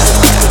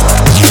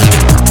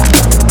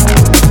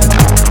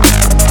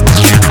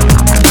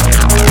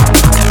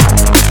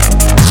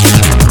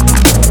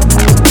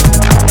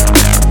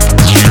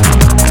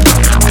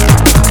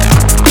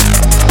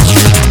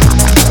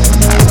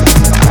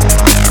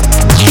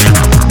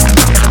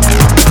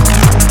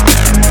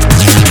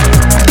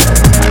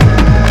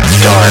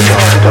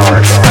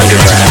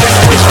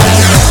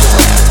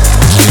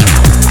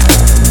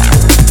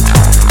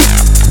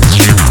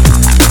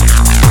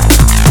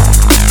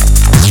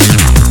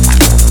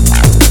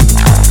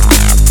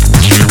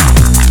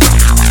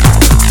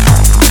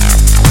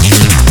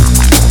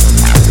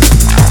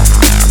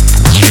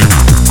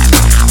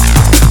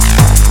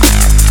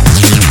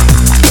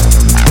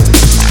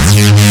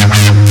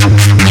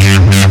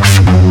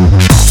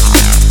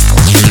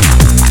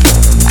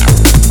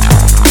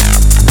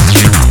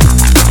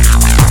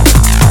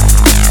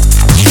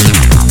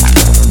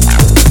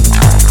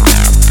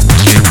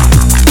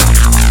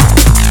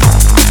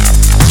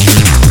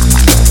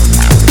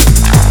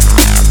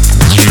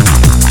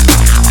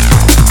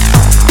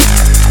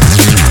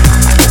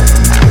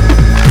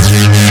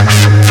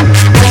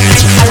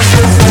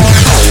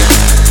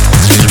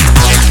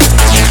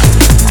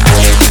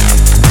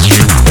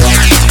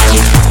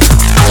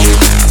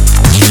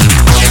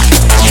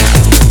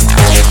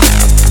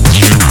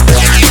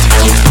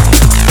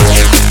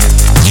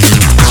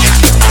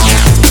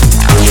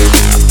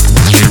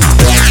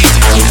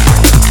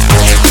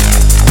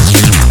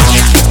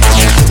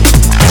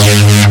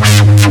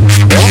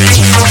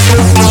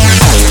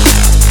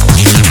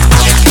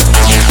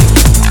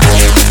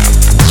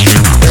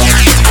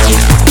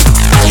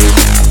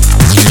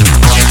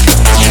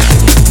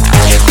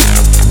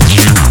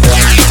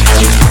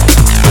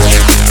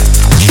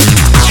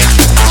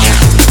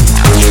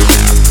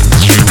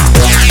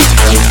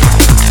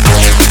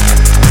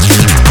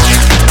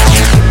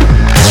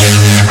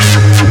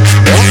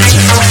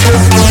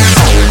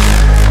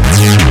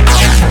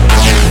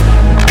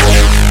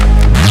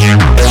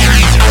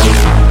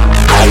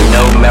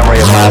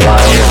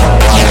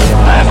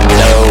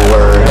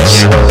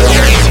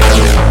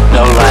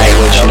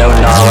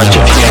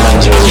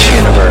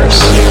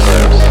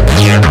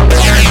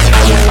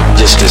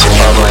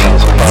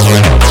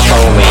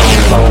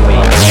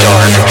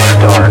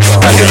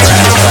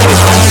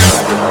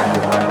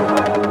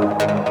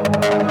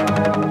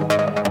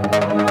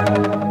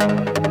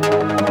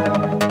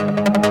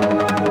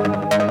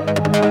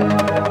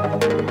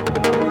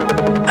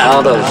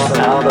 Out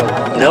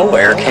of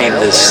nowhere came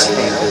this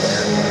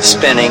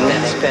spinning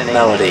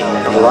melody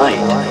of light,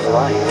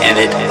 and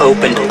it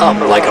opened up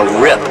like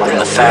a rip in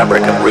the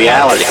fabric of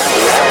reality.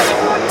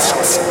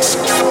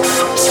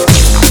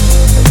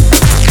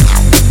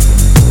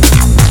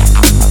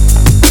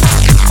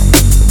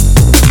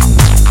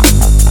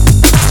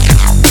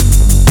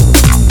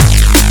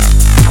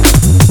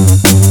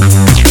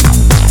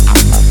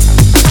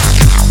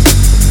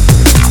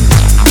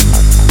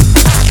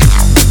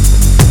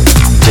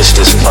 Just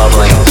as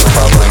bubbling,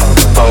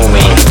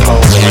 foamy,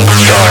 and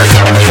dark,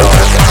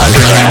 underground.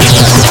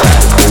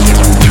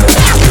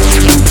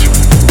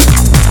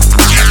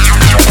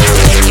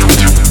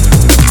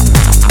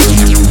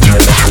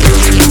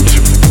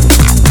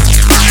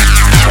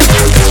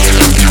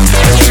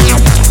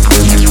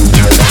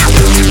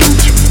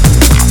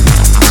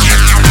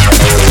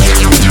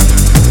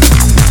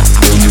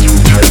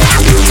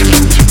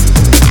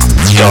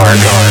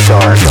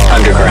 Dark,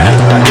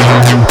 underground.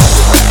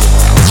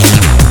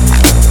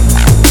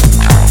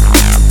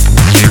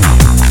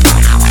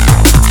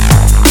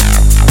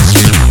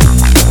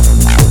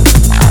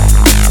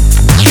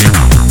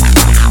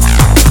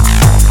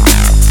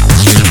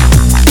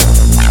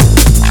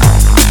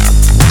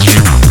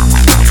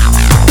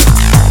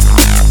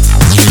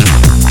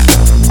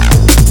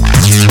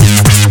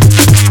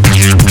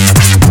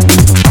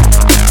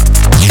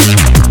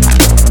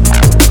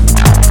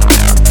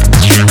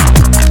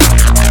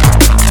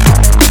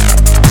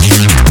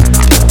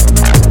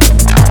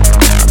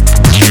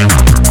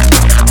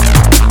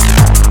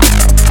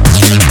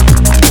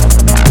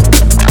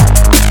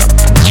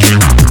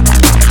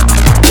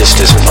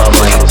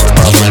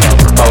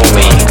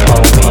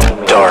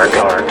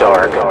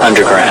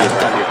 Underground.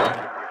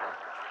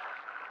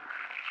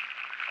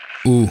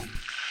 Ooh.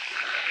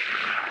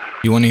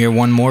 You want to hear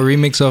one more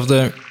remix of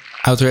the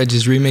Outer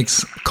Edges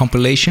remix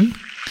compilation?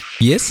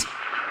 Yes?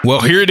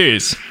 Well, here it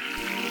is.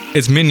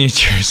 It's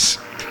Miniatures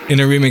in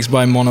a remix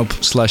by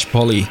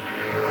Monop/Polly.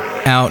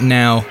 Out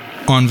now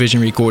on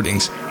Vision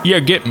Recordings. Yeah,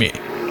 get me.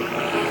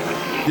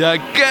 Yeah,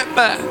 get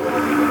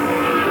me.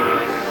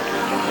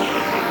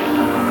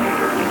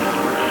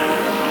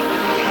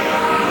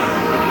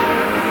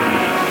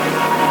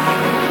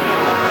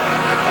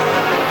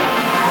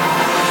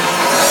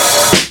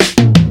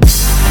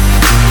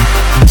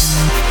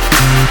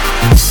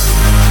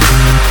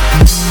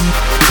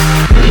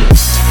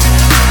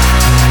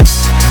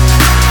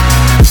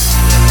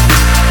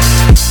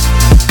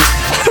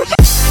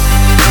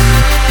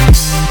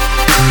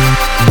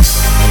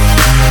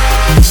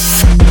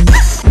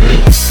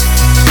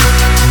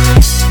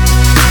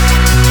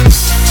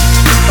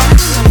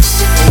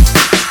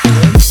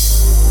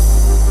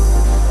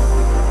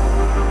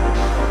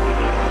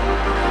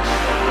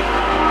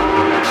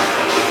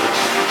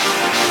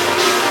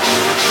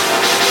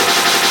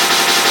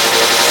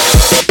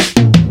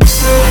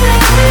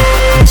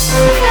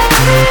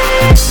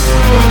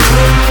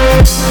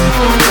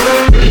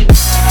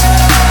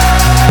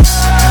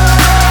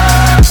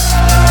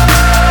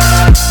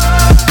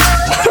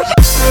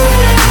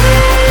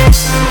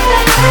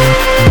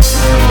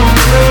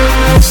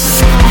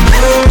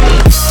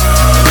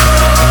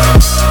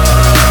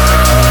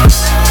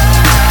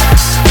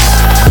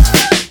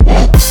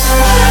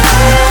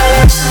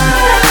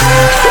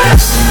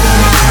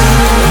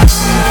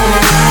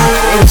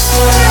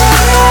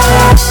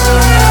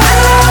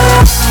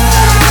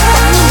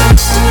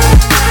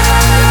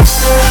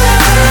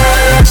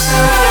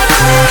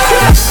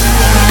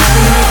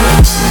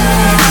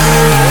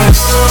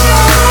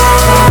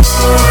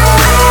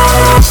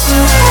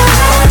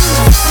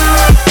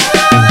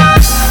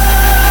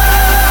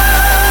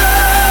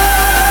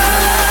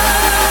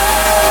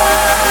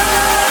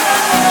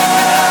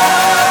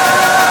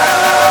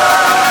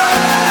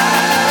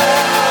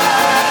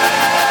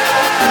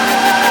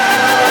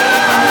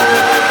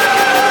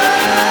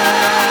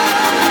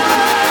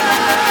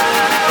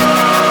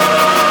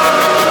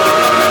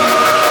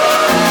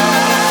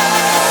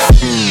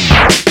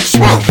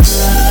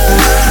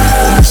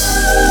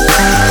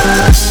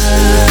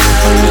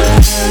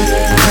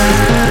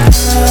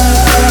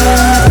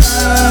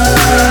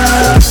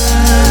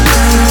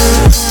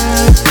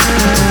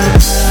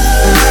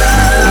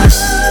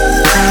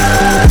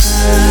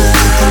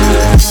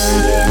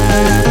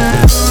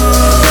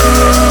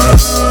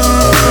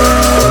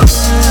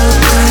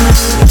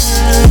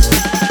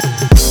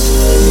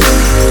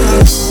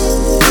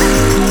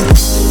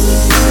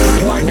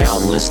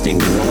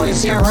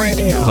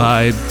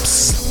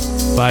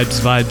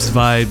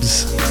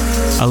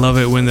 Vibes. I love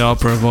it when the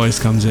opera voice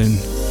comes in.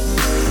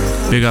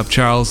 Big up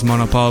Charles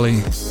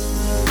Monopoly.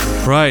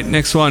 Right,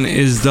 next one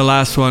is the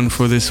last one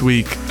for this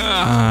week.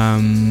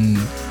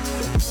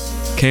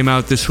 Came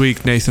out this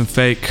week, Nathan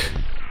Fake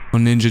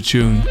on Ninja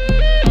Tune.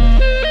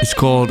 It's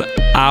called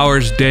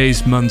Hours,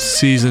 Days, Months,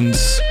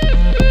 Seasons.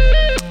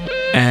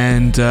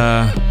 And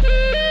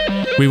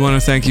we want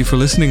to thank you for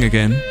listening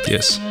again.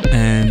 Yes.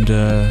 And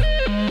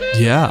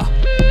yeah.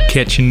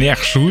 Catch you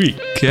next week.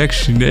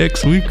 Catch you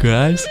next week,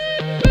 guys.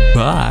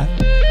 Bye.